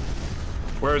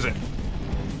 Where is it?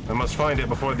 I must find it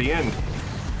before the end.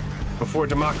 Before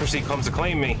democracy comes to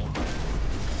claim me.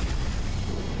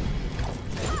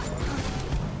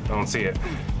 I don't see it.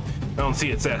 I don't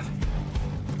see it, Seth.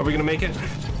 Are we gonna make it?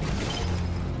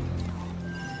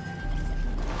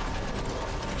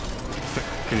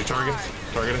 Can you target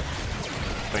it?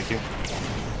 Thank you.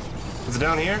 Is it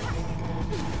down here?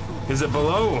 Is it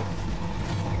below?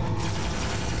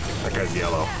 That guy's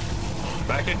yellow.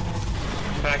 Pack it.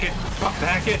 Pack it.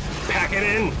 Pack it. Pack it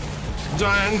in.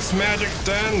 Dance. Magic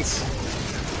dance.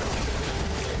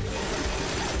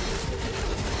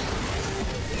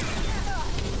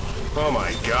 Oh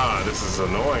my god, this is an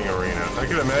annoying arena. I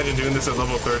could imagine doing this at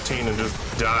level 13 and just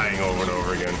dying over and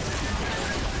over again.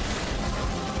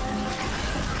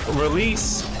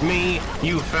 Release me,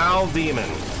 you foul demon.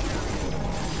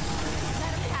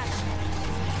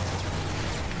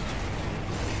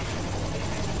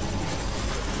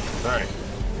 Alright,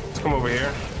 let's come over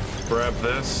here, grab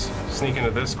this, sneak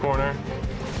into this corner.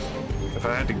 If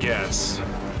I had to guess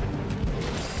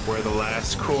where the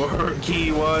last core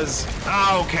key was.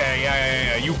 Ah, okay,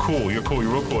 yeah. You're real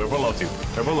cool. Everyone loves you.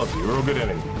 You're a real good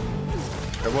enemy.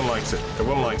 Everyone likes it.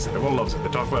 Everyone loves it. They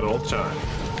talk about it all the time.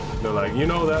 They're like, you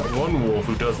know that one wolf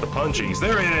who does the punchies?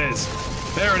 There it is!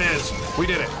 We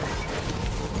did it.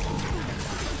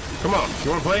 Come on,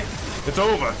 you wanna play? It's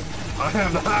over. I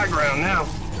have the high ground now.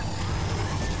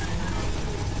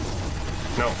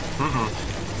 No.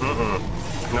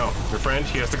 No, your friend,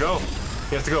 he has to go.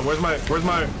 Where's my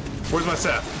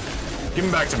Seth? Give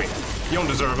him back to me. You don't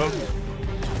deserve him.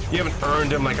 You haven't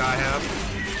earned him like I have.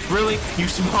 Really? You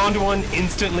spawned one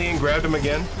instantly and grabbed him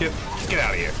again? Get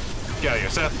out of here. Get out of here,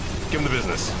 Seth. Give him the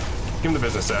business.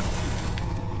 Seth.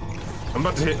 I'm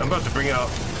about to bring out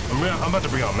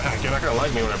Mac. You're not gonna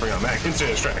like me when I bring out Mac.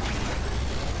 Instant extract.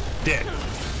 Dead.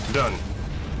 Done.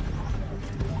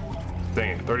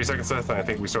 Dang it. 30 seconds left, and I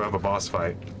think we still have a boss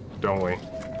fight, don't we?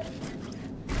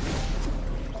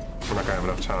 We're not gonna have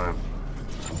enough time.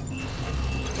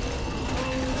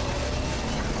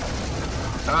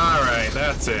 Alright,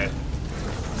 that's it.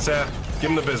 Seth, give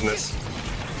him the business.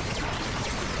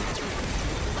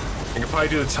 I can probably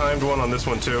do the timed one on this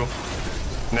one too.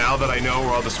 Now that I know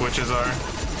where all the switches are.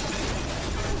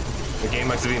 The game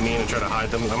likes to be mean and try to hide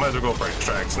them. I might as well go for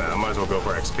extracts now. I might as well go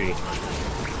for XP.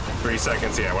 3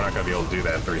 seconds, yeah, we're not gonna be able to do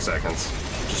that in 3 seconds.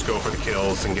 Just go for the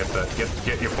kills and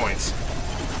get your points.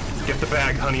 Get the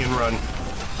bag, honey, and run.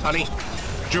 Honey,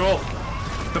 Jewel,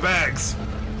 the bags.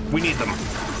 We need them.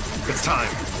 It's time.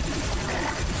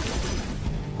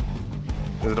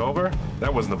 Is it over?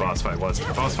 That wasn't the boss fight, was it?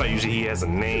 The boss fight, usually he has a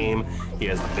name, he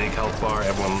has the big health bar,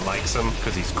 everyone likes him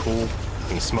because he's cool,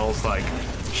 and he smells like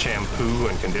shampoo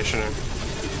and conditioner.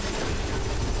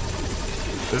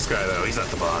 This guy, though, he's not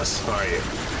the boss, are you?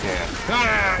 Yeah.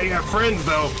 Ah, you got friends,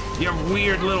 though. You have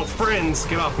weird little friends.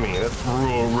 Get off me. That's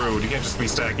real rude. You can't just be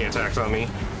stacking attacks on me.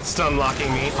 Stun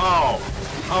locking me. Oh,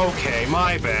 okay,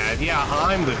 my bad. Yeah,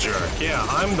 I'm the jerk. Yeah,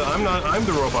 I'm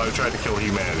the robot who tried to kill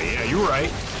humanity. Yeah, you're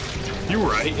right. You're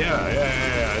right,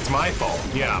 yeah. It's my fault.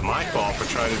 Yeah, my fault for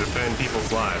trying to defend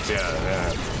people's lives.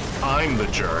 Yeah. I'm the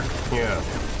jerk. Yeah.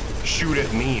 Shoot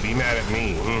at me, be mad at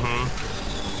me.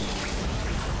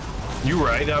 You're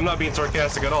right, I'm not being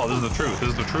sarcastic at all. This is the truth. This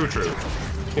is the true truth.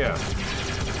 Yeah.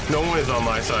 No one is on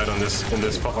my side on this in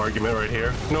this argument right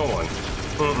here. No one.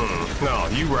 No,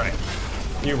 you right.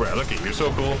 You right. Look at you, you're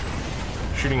so cool.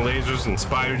 Shooting lasers and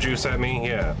spider juice at me.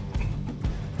 Yeah.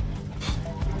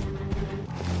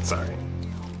 Sorry.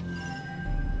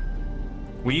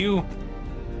 Will you?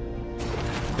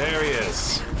 There he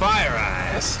is. Fire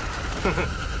eyes.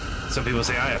 Some people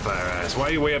say I have fire eyes. Why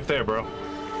are you way up there, bro?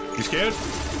 You scared?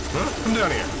 Huh? Come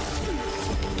down here.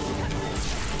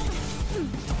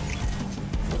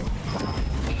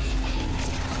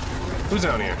 Who's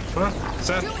down here? Huh?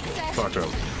 Seth? Talk to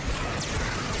him.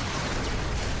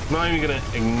 I'm not even gonna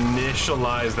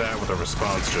initialize that with a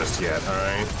response just yet,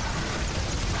 alright?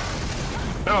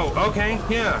 Oh, okay,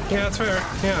 yeah, that's fair.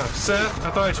 Yeah, Seth,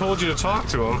 I thought I told you to talk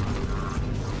to him.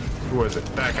 Who is it?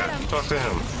 That guy. Talk to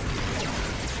him.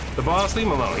 The boss, leave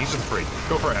him alone. He's just a freak.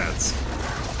 Go for ads.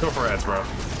 Go for ads, bro.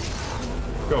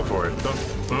 Go for it. Don't.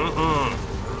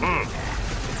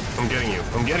 I'm getting you.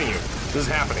 I'm getting you. This is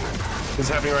happening. This is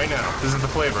happening right now. This is the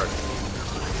flavor.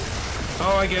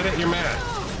 Oh, I get it. You're mad.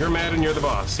 You're mad and you're the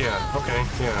boss. Yeah. Okay.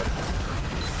 Yeah.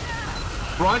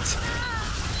 What?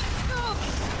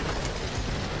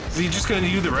 Is he just gonna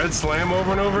do the red slam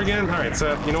over and over again? Alright,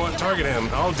 Seth, you know what? Target him.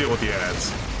 I'll deal with the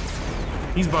ads.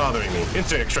 He's bothering me.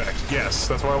 Instant extract. Yes,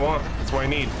 that's what I want. That's what I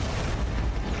need.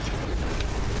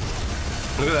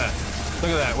 Look at that.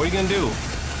 Look at that. What are you gonna do?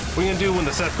 What are you gonna do when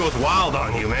the Seth goes wild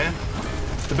on you, man?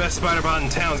 The best spider bot in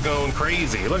town's going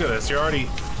crazy. Look at this. You're already...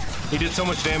 He did so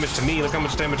much damage to me. Look how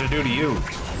much damage I do to you.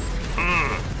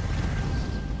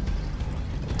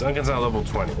 Duncan's not level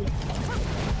 20.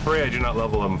 Pray I do not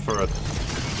level him further.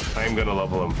 I am gonna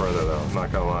level him further though, I'm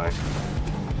not gonna lie.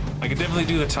 I could definitely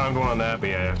do the time going on that, but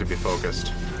yeah, I have to be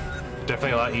focused.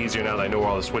 Definitely a lot easier now that I know where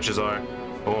all the switches are.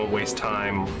 I won't waste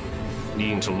time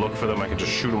needing to look for them. I can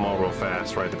just shoot them all real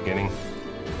fast right at the beginning.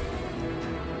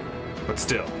 But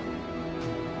still.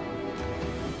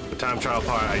 The time trial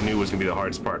part I knew was gonna be the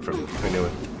hardest part for me. I knew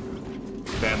it.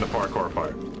 That and the parkour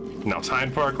part. Now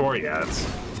timed parkour, yeah, it's...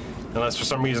 Unless for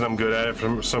some reason I'm good at it,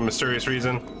 for some mysterious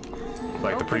reason.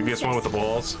 Like the previous one with the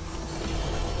balls.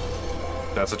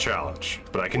 That's a challenge,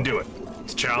 but I can do it.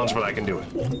 It's a challenge, but I can do it.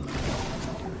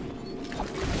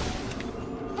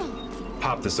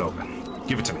 Pop this open.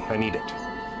 Give it to me, I need it.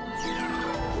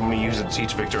 I'm gonna use it to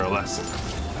teach Victor a lesson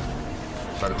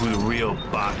about who the real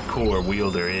bot core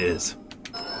wielder is.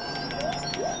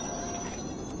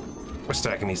 We're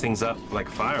stacking these things up like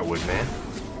firewood, man.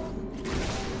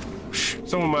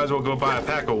 Someone might as well go buy a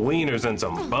pack of wieners and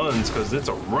some buns, because it's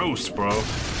a roast, bro.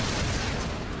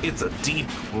 It's a deep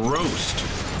roast.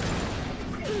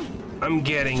 I'm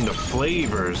getting the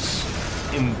flavors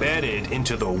embedded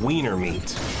into the wiener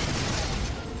meat.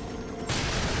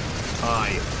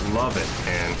 I love it,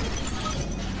 man.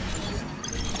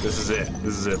 This is it.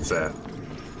 This is it, Seth.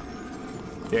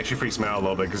 He actually freaks me out a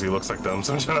little bit because he looks like them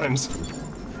sometimes.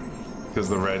 Because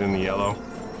the red and the yellow.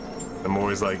 I'm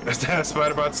always like, is that a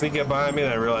spider bot sneaking up behind me?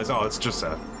 And I realize, oh, it's just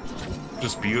Seth.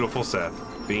 Just beautiful Seth.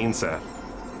 Being Seth.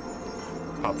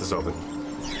 Pop this open.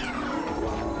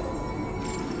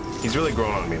 He's really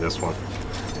grown on me, this one.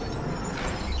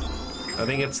 I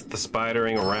think it's the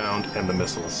spidering around and the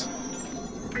missiles.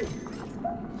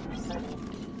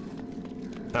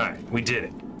 Alright, we did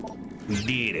it. We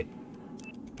did it.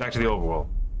 Back to the overworld.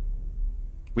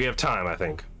 We have time, I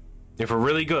think. If we're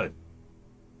really good.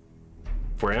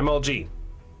 If we're MLG.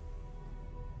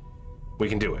 We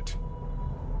can do it.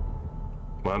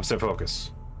 Well, I'm still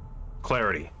focused.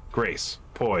 Clarity, grace,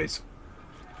 poise.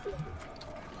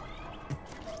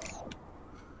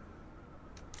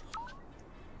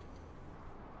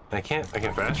 I can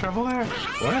fast travel there?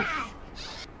 What?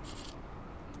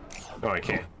 Oh, I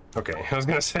can't. Okay, I was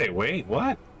gonna say, wait,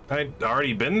 what? I'd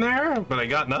already been there, but I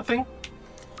got nothing?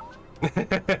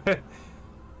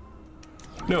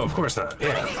 No, of course not.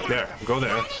 Yeah, there, go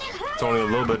there. It's only a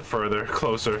little bit further,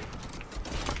 closer.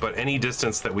 But any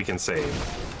distance that we can save.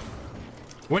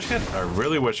 I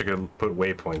really wish I could put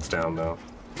waypoints down, though.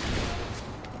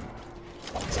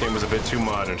 This game was a bit too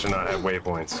modern to not have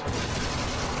waypoints.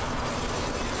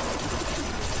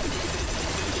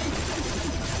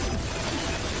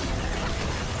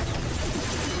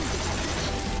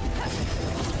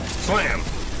 Slam!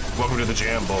 Welcome to the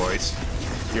jam, boys.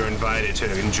 You're invited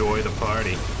to enjoy the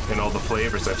party and all the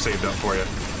flavors I've saved up for you.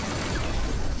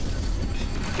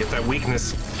 Get that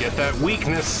weakness. Get that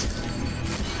weakness.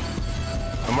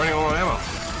 I'm running low on ammo.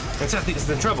 And Seth is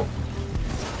in trouble.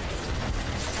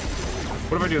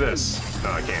 What if I do this?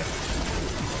 No, I can't.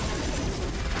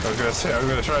 I was gonna say, I was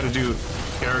gonna try to do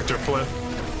character flip,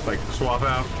 like swap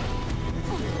out.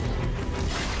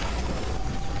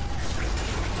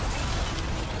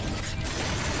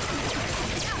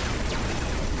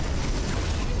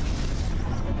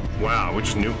 Wow, we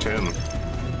just nuked him.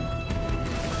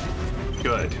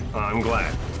 Good. I'm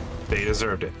glad. They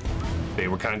deserved it. They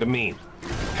were kind of mean.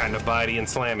 Kind of bitey and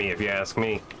slammy, if you ask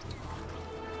me.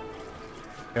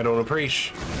 I don't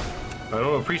appreciate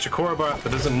a core bot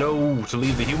that doesn't know to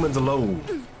leave the humans alone.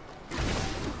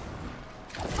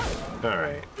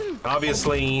 Alright.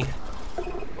 Obviously,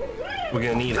 we're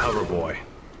gonna need Hover Boy.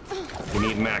 We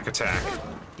need Mac Attack.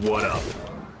 What up?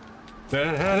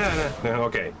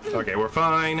 Okay, okay, we're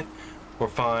fine. We're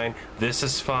fine. This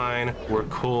is fine. We're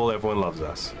cool. Everyone loves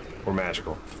us. We're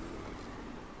magical.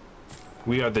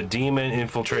 We are the demon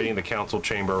infiltrating the council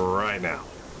chamber right now.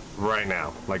 Right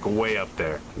now. Like way up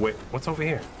there. Wait, what's over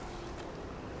here?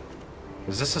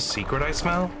 Is this a secret I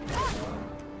smell?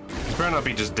 It better not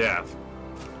be just death.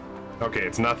 Okay,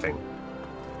 it's nothing.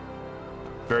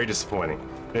 Very disappointing.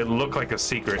 It looked like a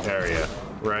secret area,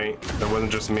 right? That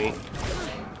wasn't just me.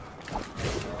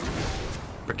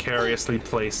 Precariously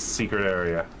placed secret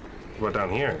area. What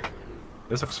down here?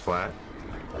 This looks flat.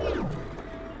 I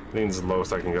think this is the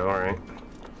lowest I can go, alright?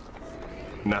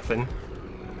 Nothing.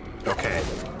 Okay.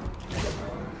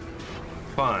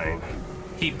 Fine.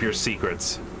 Keep your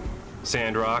secrets.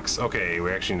 Sand rocks. Okay,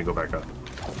 we actually need to go back up.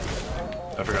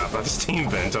 I forgot about the steam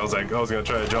vent. I was like, I was gonna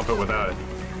try to jump it without it.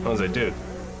 I was like, dude,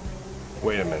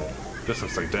 wait a minute. This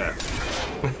looks like death.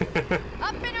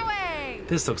 Up and away!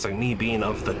 This looks like me being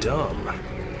of the dumb.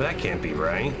 That can't be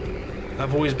right.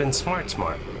 I've always been smart.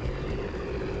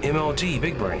 MLG,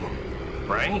 big brain.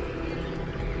 Right?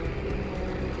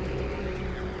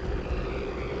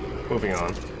 Moving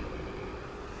on.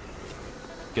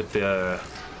 Get the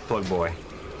plug boy.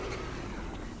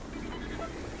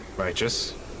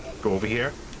 Righteous. Go over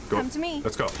here. Go. Come to me.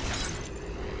 Let's go.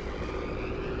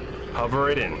 Hover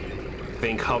it in.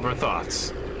 Think hover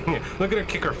thoughts. Look at her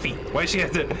kick her feet. Why does she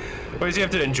have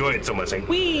to enjoy it so much? Like,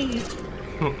 wee!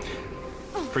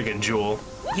 Freaking Jewel.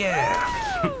 Yeah!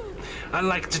 I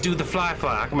like to do the fly.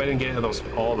 How come I didn't get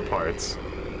all the parts?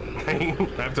 I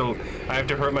have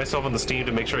to hurt myself on the Steam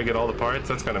to make sure I get all the parts?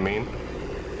 That's kind of mean.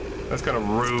 That's kind of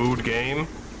rude, game.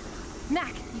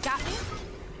 Mac, you got me?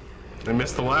 I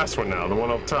missed the last one now, the one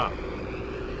up top.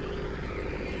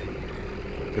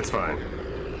 It's fine.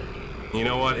 You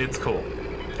know what? It's cool.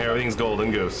 Everything's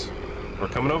golden goose. We're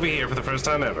coming over here for the first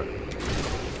time ever.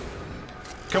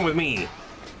 Come with me.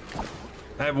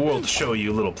 I have a world to show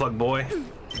you, little plug boy.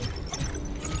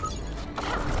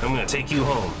 I'm gonna take you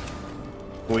home,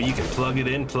 where you can plug it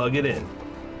in.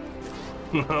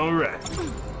 All right.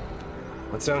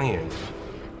 What's down here?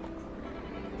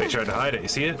 They tried to hide it. You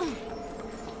see it?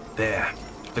 There,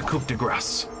 the coup de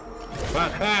grace.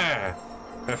 Ah,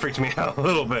 that freaked me out a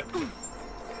little bit.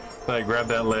 I grabbed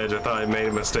that ledge. I thought I made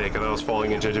a mistake. I thought I was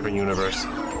falling into a different universe.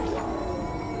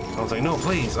 I was like, no,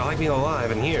 please. I like being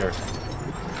alive in here.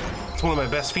 It's one of my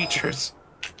best features.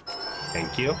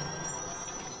 Thank you.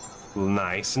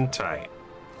 Nice and tight.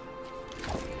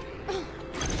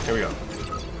 Here we go.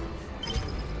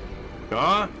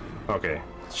 Ah? Okay.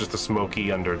 It's just a smoky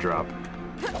underdrop.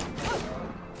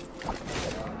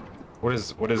 What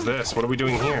is this? What are we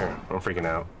doing here? I'm freaking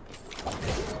out.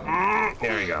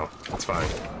 There you go. That's fine.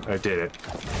 I did it.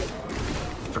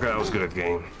 Forgot I was good at the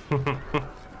game.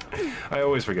 I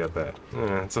always forget that.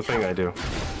 It's a thing I do.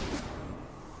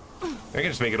 I can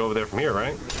just make it over there from here,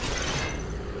 right?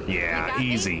 Yeah,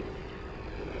 easy.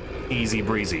 Easy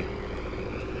breezy.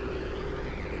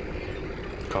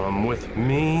 Come with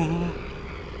me,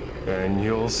 and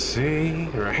you'll see,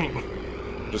 right?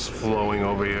 Just flowing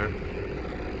over here.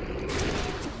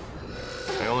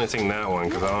 I only sing that one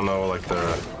because I don't know, like,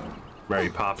 the Mary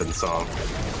Poppins song.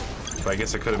 But I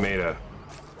guess I could have made a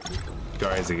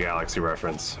Guardians of the Galaxy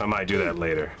reference. I might do that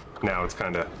later. Now it's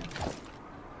kind of...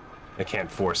 I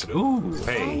can't force it. Ooh,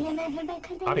 hey.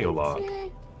 Audio log.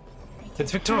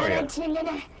 It's Victoria.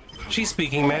 She's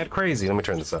speaking mad crazy. Let me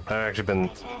turn this up. I've actually been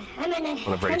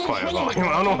on a very quiet volume.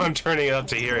 I don't know why I'm turning it up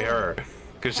to hear her.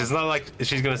 Because it's not like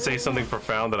she's going to say something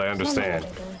profound that I understand.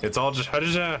 It's all just...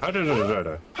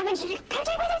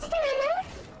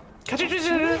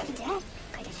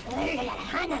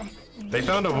 They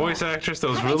found a voice actress that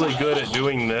was really good at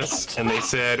doing this, and they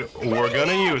said, we're going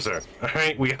to use her.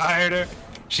 Alright, we hired her.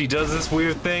 She does this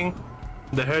weird thing.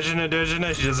 The Hejina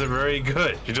Dejina, she does it very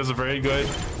good. She does it very good.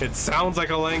 It sounds like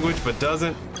a language, but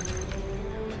doesn't.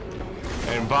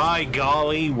 And by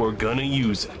golly, we're gonna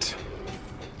use it.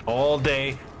 All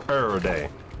day, every day.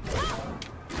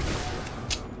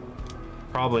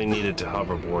 Probably needed to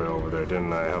hover boy over there,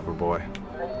 didn't I, hover boy?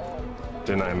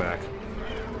 Didn't I, Mac?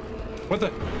 What the?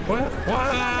 What?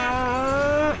 What?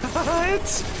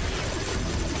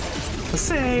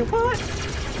 Say what?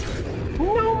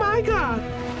 Oh my god!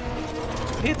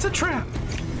 It's a trap!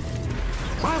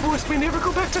 My voice may never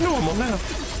go back to normal now.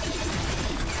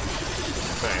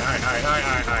 Alright.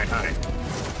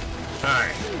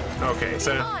 Alright. Okay,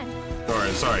 so.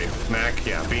 Alright, sorry, Mac.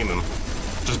 Yeah, beam him.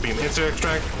 Just beam. Instant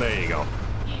extract. There you go.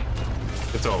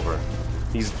 It's over.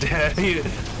 He's dead.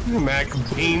 Mac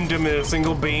beamed him in a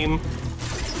single beam.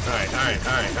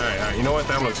 Alright. You know what?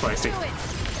 That looks spicy.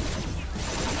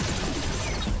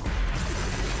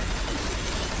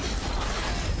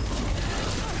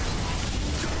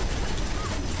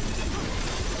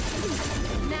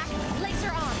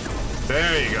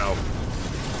 There you go.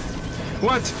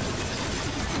 What?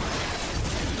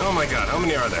 Oh my god, how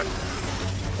many are there?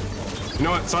 You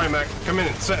know what? Sorry, Mac. Come in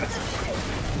and set.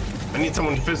 I need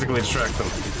someone to physically distract them.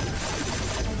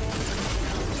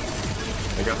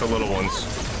 I got the little ones.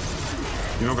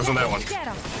 You focus on that one.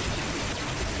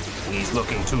 He's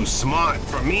looking too smart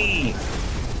for me.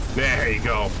 There you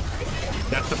go.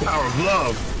 That's the power of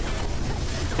love.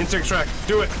 Insect track.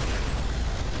 Do it.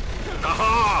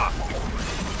 Aha!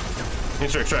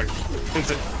 Insect track.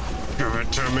 Insect. Give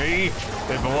it to me.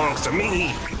 It belongs to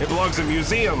me. It belongs in a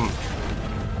museum.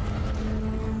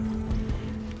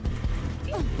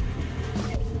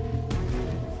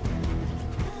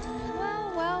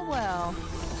 Well.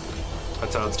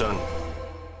 That's how it's done.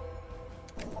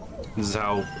 This is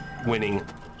how winning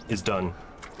is done.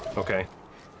 Okay.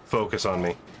 Focus on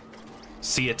me.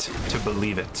 See it to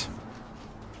believe it.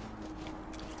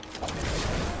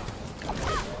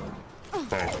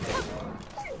 Alright.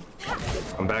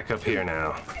 I'm back up here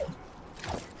now.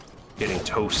 Getting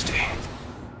toasty.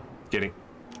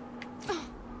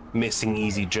 Missing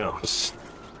easy jumps.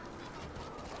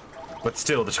 But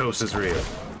still, the toast is real.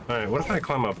 Alright, what if I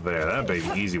climb up there? That'd be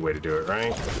the easy way to do it,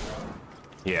 right?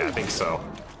 Yeah, I think so.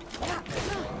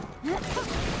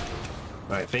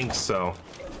 I think so.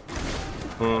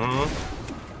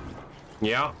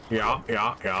 Yeah.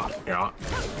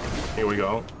 Here we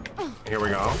go.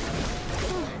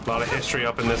 A lot of history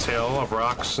up in this hill of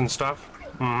rocks and stuff.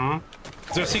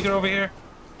 Is there a secret over here?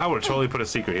 I would have totally put a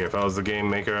secret here if I was the game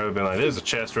maker. I would have been like, there's a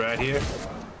chest right here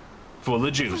full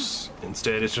of juice.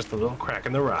 Instead, it's just a little crack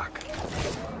in the rock.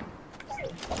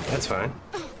 That's fine.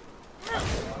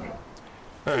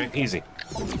 Alright, easy.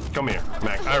 Come here,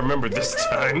 Mac. I remember this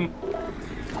time.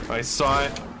 I saw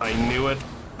it. I knew it.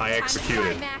 I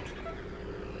executed.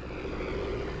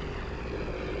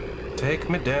 Take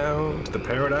me down to the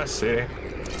Paradise City,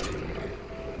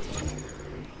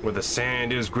 where the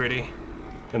sand is gritty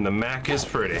and the Mac is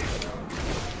pretty.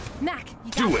 Mac,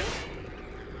 you got Do me? it.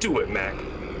 Do it, Mac.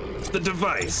 It's the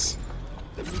device.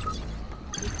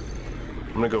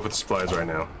 I'm gonna go for the supplies right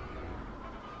now.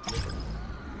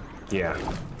 Yeah.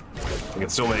 I can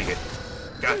still make it.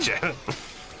 Gotcha.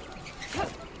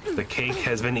 The cake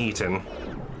has been eaten.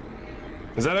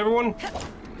 Is that everyone?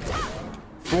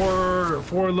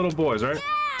 Four little boys, right?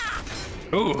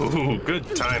 Ooh,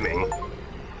 good timing.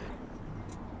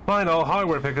 Find all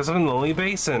hardware pickups in Lonely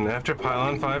Basin after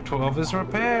Pylon 512 is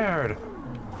repaired.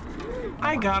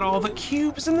 I got all the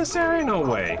cubes in this area, no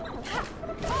way.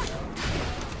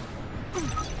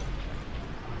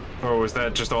 Or was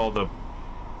that just all the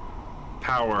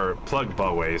power plug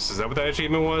buttways? Is that what that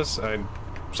achievement was?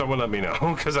 Someone let me know,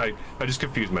 because I just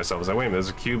confused myself. I was like, wait a minute,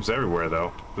 there's cubes everywhere,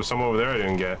 though. There's some over there I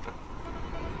didn't get.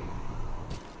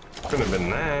 Couldn't have been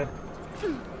that.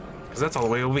 Because that's all the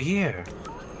way over here.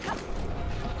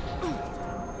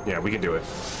 Yeah, we can do it.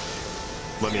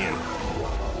 Let me in.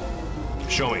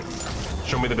 Show me.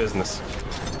 Show me the business.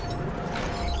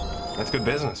 That's good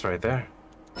business right there.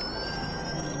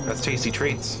 That's tasty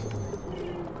treats.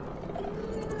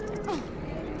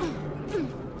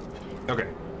 Okay.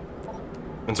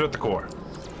 Insert the core.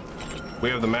 We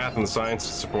have the math and the science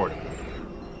to support it.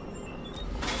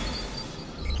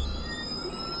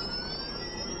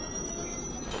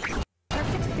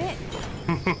 Perfect fit.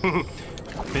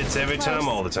 Fits every time,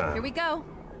 all the time. Here we go.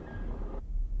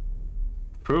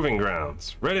 Proving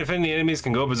grounds. Red offending enemies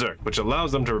can go berserk, which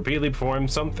allows them to repeatedly perform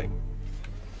something.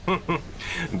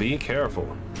 Be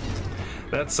careful.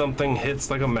 That something hits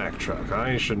like a Mack truck.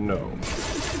 I should know.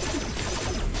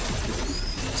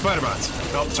 Spider bots.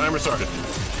 Oh, the timer started.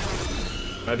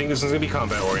 I think this is gonna be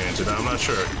combat oriented. I'm not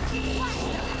sure.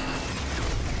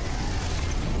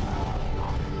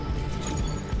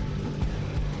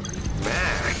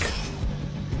 Mac.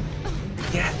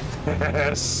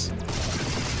 Yes.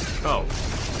 Oh.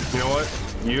 You know what?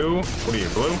 What are you,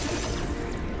 blue?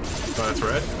 Oh, that's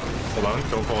red. Hold on,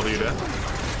 don't fall to your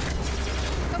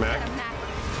death. Mac?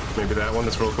 Maybe that one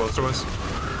that's real close to us.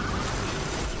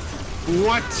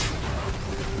 What?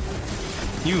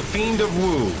 You fiend of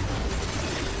woo.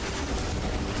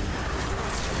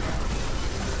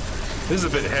 This is a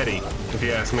bit heady, if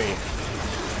you ask me.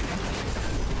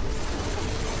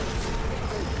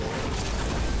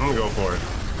 I'm gonna go for it.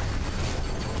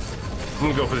 I'm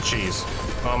gonna go for the cheese.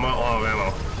 Oh, I'm out of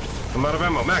ammo. I'm out of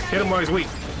ammo. Mac, hit him while he's weak.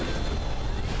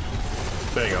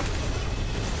 There you go.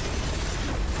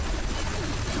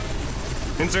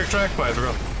 Insect track? Might as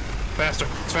well. Faster.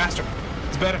 It's faster.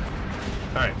 It's better.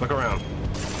 Alright, look around.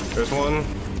 There's one.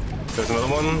 There's another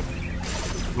one.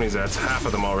 How many is that? It's half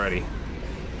of them already.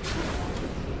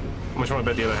 How much want to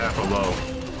bet the other half are low?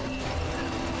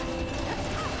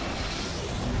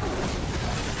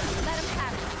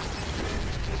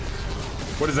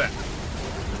 What is that?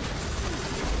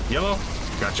 Yellow?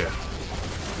 Gotcha.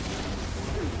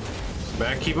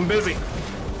 Mac, keep him busy.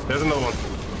 There's another one.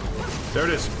 There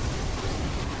it is.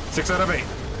 6 out of 8.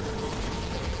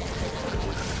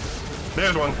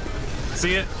 There's one.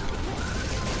 See it?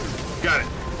 Got it.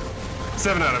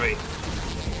 7 out of 8.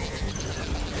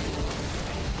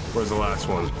 Where's the last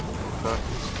one? Huh?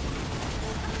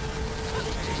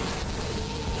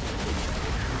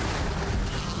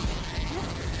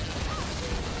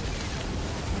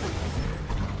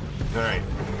 Alright.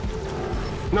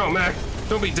 No, Mac!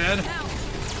 Don't be dead!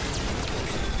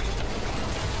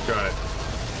 Got it.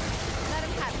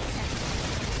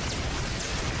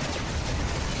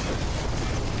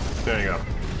 There you go.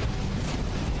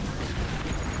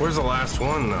 Where's the last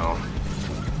one, though?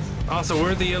 Also,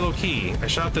 where'd the yellow key? I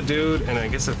shot the dude, and I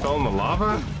guess it fell in the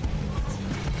lava?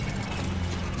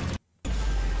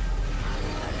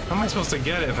 How am I supposed to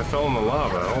get it if it fell in the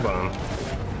lava? Hold on.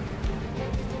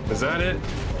 Is that it?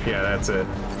 Yeah, that's it.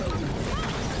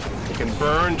 It can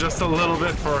burn just a little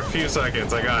bit for a few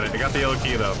seconds. I got it. I got the yellow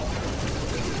key, though.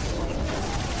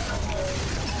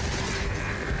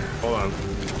 Hold on.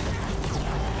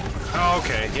 Oh,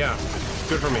 okay. Yeah.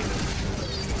 Good for me.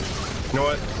 You know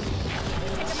what?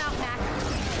 Take him out, Mac.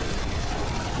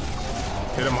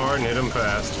 Hit him hard and hit him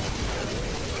fast.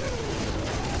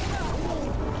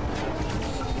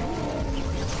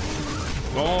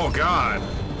 Oh, God.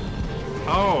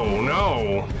 Oh,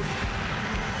 no.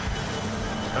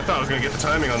 I thought I was going to get the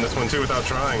timing on this one, too, without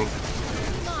trying.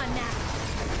 Come on, Mac.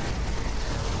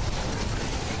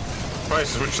 Probably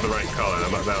switch to the right color.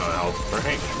 That'll help,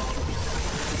 right?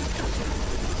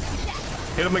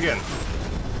 Hit him again.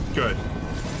 Good.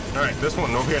 Alright, this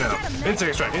one over here now.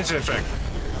 Insect strike, insect strike.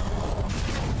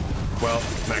 Well,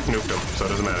 Mac nuked him, so it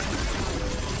doesn't matter.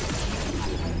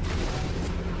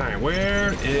 Alright,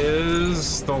 where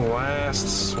is the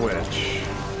last switch?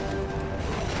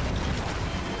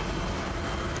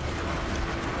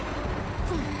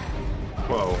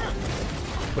 Whoa.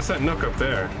 What's that nook up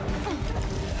there?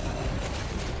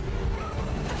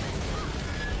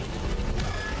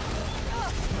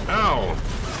 Ow!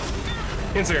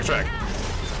 Insect track.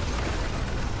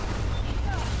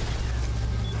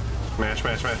 Mash,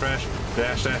 mash, mash, mash.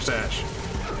 Dash, dash, dash.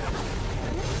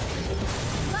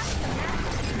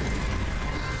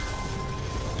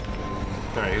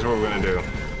 Alright, here's what we're gonna do.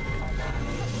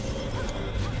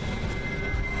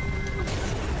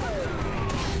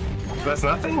 That's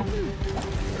nothing?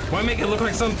 Why make it look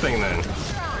like something then?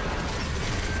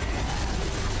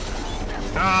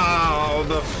 Oh,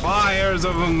 the fires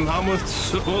of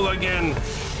Hamusul again.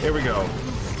 Here we go.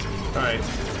 Alright,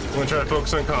 I'm gonna try to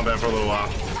focus on combat for a little while.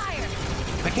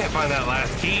 I can't find that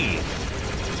last key.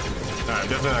 Alright, I'm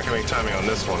definitely not gonna make timing on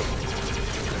this one.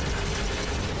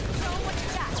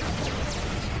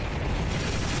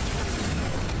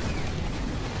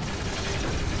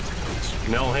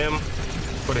 Nail him.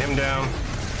 Put him down.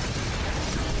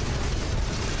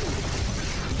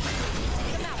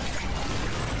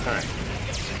 Alright.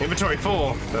 Inventory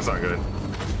full. That's not good.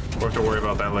 We'll have to worry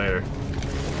about that later.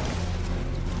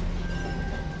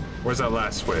 Where's that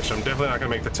last switch? I'm definitely not gonna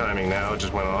make the timing now. It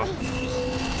just went off.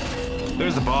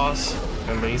 There's the boss,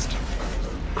 at least.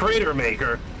 Crater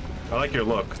Maker. I like your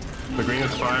look. The green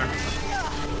is fire.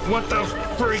 What the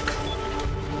freak?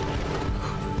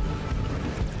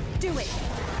 Do it.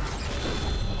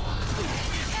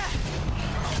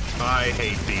 I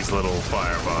hate these little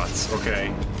fire bots,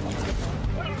 okay?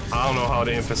 I don't know how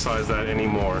to emphasize that any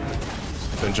more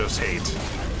than just hate,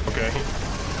 okay?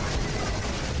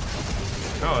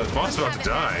 Oh, this boss is about to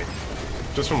die.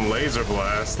 Just from laser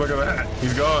blast. Look at that.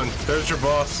 He's gone. There's your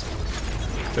boss.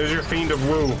 There's your fiend of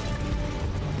woo.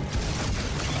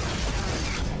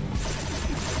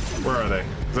 Where are they?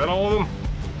 Is that all of them?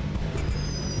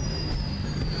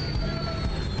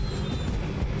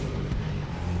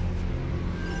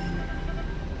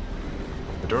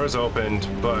 door's opened,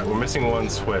 but we're missing one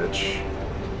switch.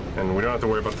 And we don't have to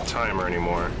worry about the timer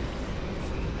anymore.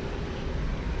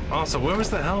 Also, where was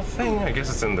the health thing? I guess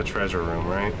it's in the treasure room,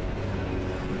 right?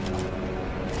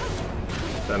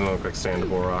 That doesn't look like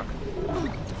standable rock.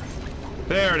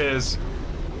 There it is.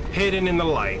 Hidden in the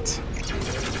light.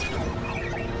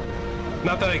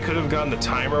 Not that I could have gotten the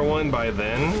timer one by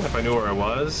then, if I knew where I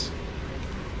was.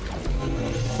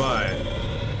 But...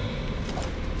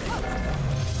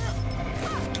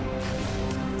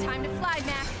 Time to fly,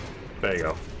 Mac. there you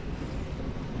go.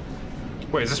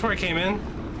 Wait, is this where I came in?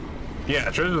 Yeah,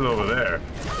 treasure's over there.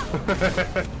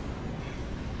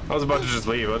 I was about to just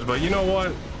leave, but you know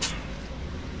what?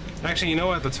 Actually, you know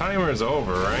what? The timer is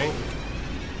over, right?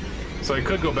 So I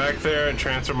could go back there and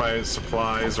transfer my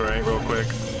supplies, right, real quick.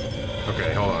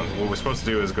 Okay, hold on. What we're supposed to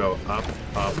do is go up,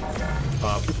 up,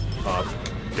 up, up,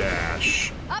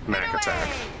 dash, Up Mac and attack.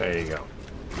 away. There you go.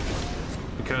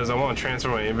 Because I want to transfer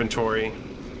my inventory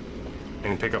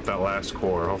and pick up that last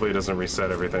core. Hopefully it doesn't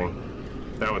reset everything.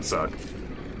 That would suck.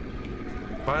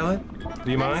 Violet, do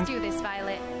you mind? Let's do this,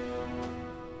 Violet.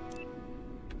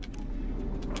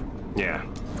 Yeah.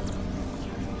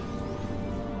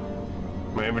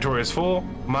 My inventory is full.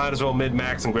 Might as well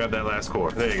mid-max and grab that last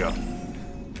core. There you go.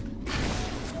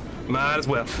 Might as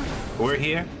well. We're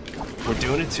here. We're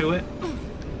doing it to it.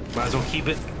 Might as well keep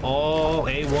it all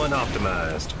A1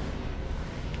 optimized.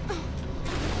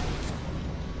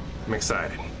 I'm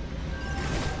excited.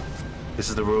 This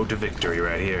is the road to victory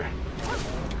right here.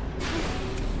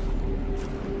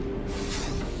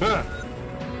 Huh.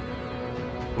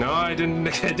 No, I didn't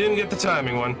get the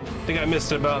timing one. I think I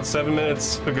missed it about 7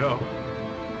 minutes ago.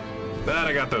 That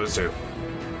I got those two.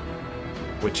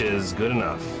 Which is good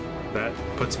enough. That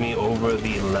puts me over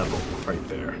the level right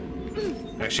there.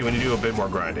 Actually, when you do a bit more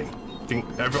grinding. I think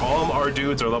all of our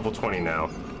dudes are level 20 now.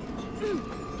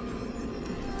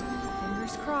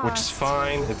 Fingers crossed. Which is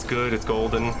fine, it's good, it's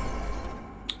golden.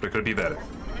 But it could be better.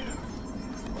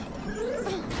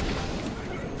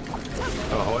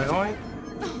 Ahoy, ahoy?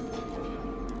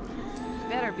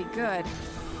 Better be good.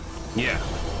 Yeah,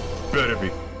 better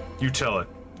be. You tell it.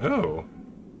 Oh,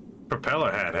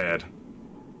 propeller hat head.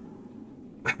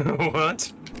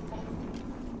 What?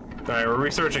 Alright, we're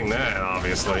researching that,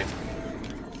 obviously.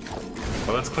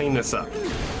 Well, let's clean this up.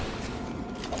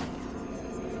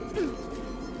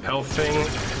 Health thing.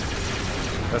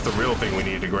 That's the real thing we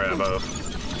need to grab up.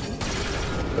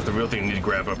 That's the real thing we need to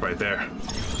grab up right there.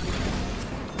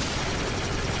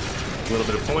 A little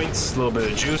bit of points, a little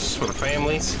bit of juice for the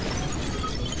families.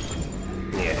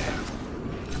 Yeah.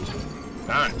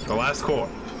 Alright, the last core.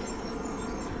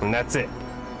 And that's it.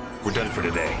 We're done for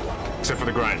today. Except for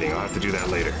the grinding, I'll have to do that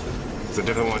later. Because I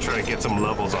definitely want to try to get some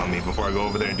levels on me before I go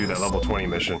over there and do that level 20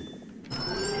 mission.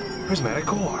 Where's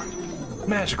Recore?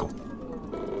 Magical.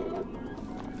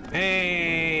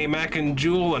 Hey, Mac and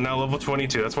Jewel are now level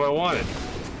 22. That's what I wanted.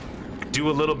 Do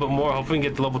a little bit more. Hopefully we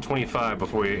can get to level 25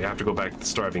 before we have to go back to the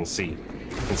Starving Sea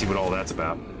and see what all that's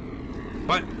about.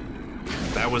 But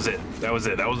that was it. That was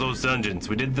it. That was those dungeons.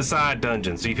 We did the side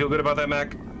dungeons. So you feel good about that,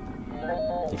 Mac?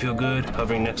 You feel good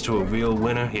hovering next to a real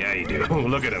winner? Yeah, you do.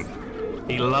 Look at him.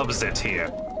 He loves it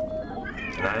here.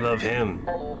 And I love him.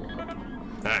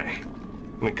 Alright.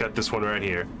 Let me cut this one right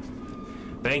here.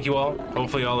 Thank you all.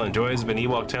 Hopefully y'all enjoy. It's been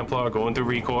Ewok Templar going through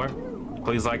Recore.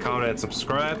 Please like, comment, and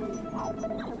subscribe.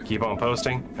 Keep on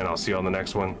posting, and I'll see you on the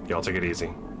next one. Y'all take it easy.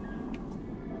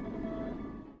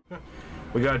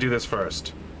 We gotta do this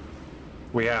first.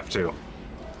 We have to.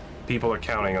 People are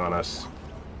counting on us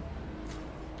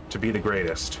to be the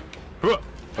greatest. Oh,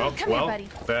 Come well, here, buddy.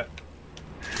 that...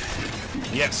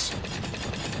 Yes.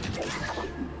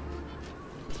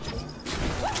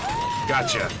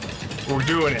 Gotcha. We're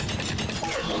doing it.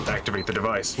 Activate the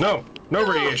device. No! No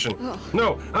radiation!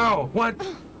 No! Ow! What?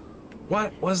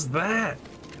 What was that?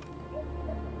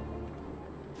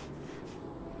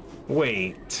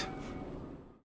 Wait.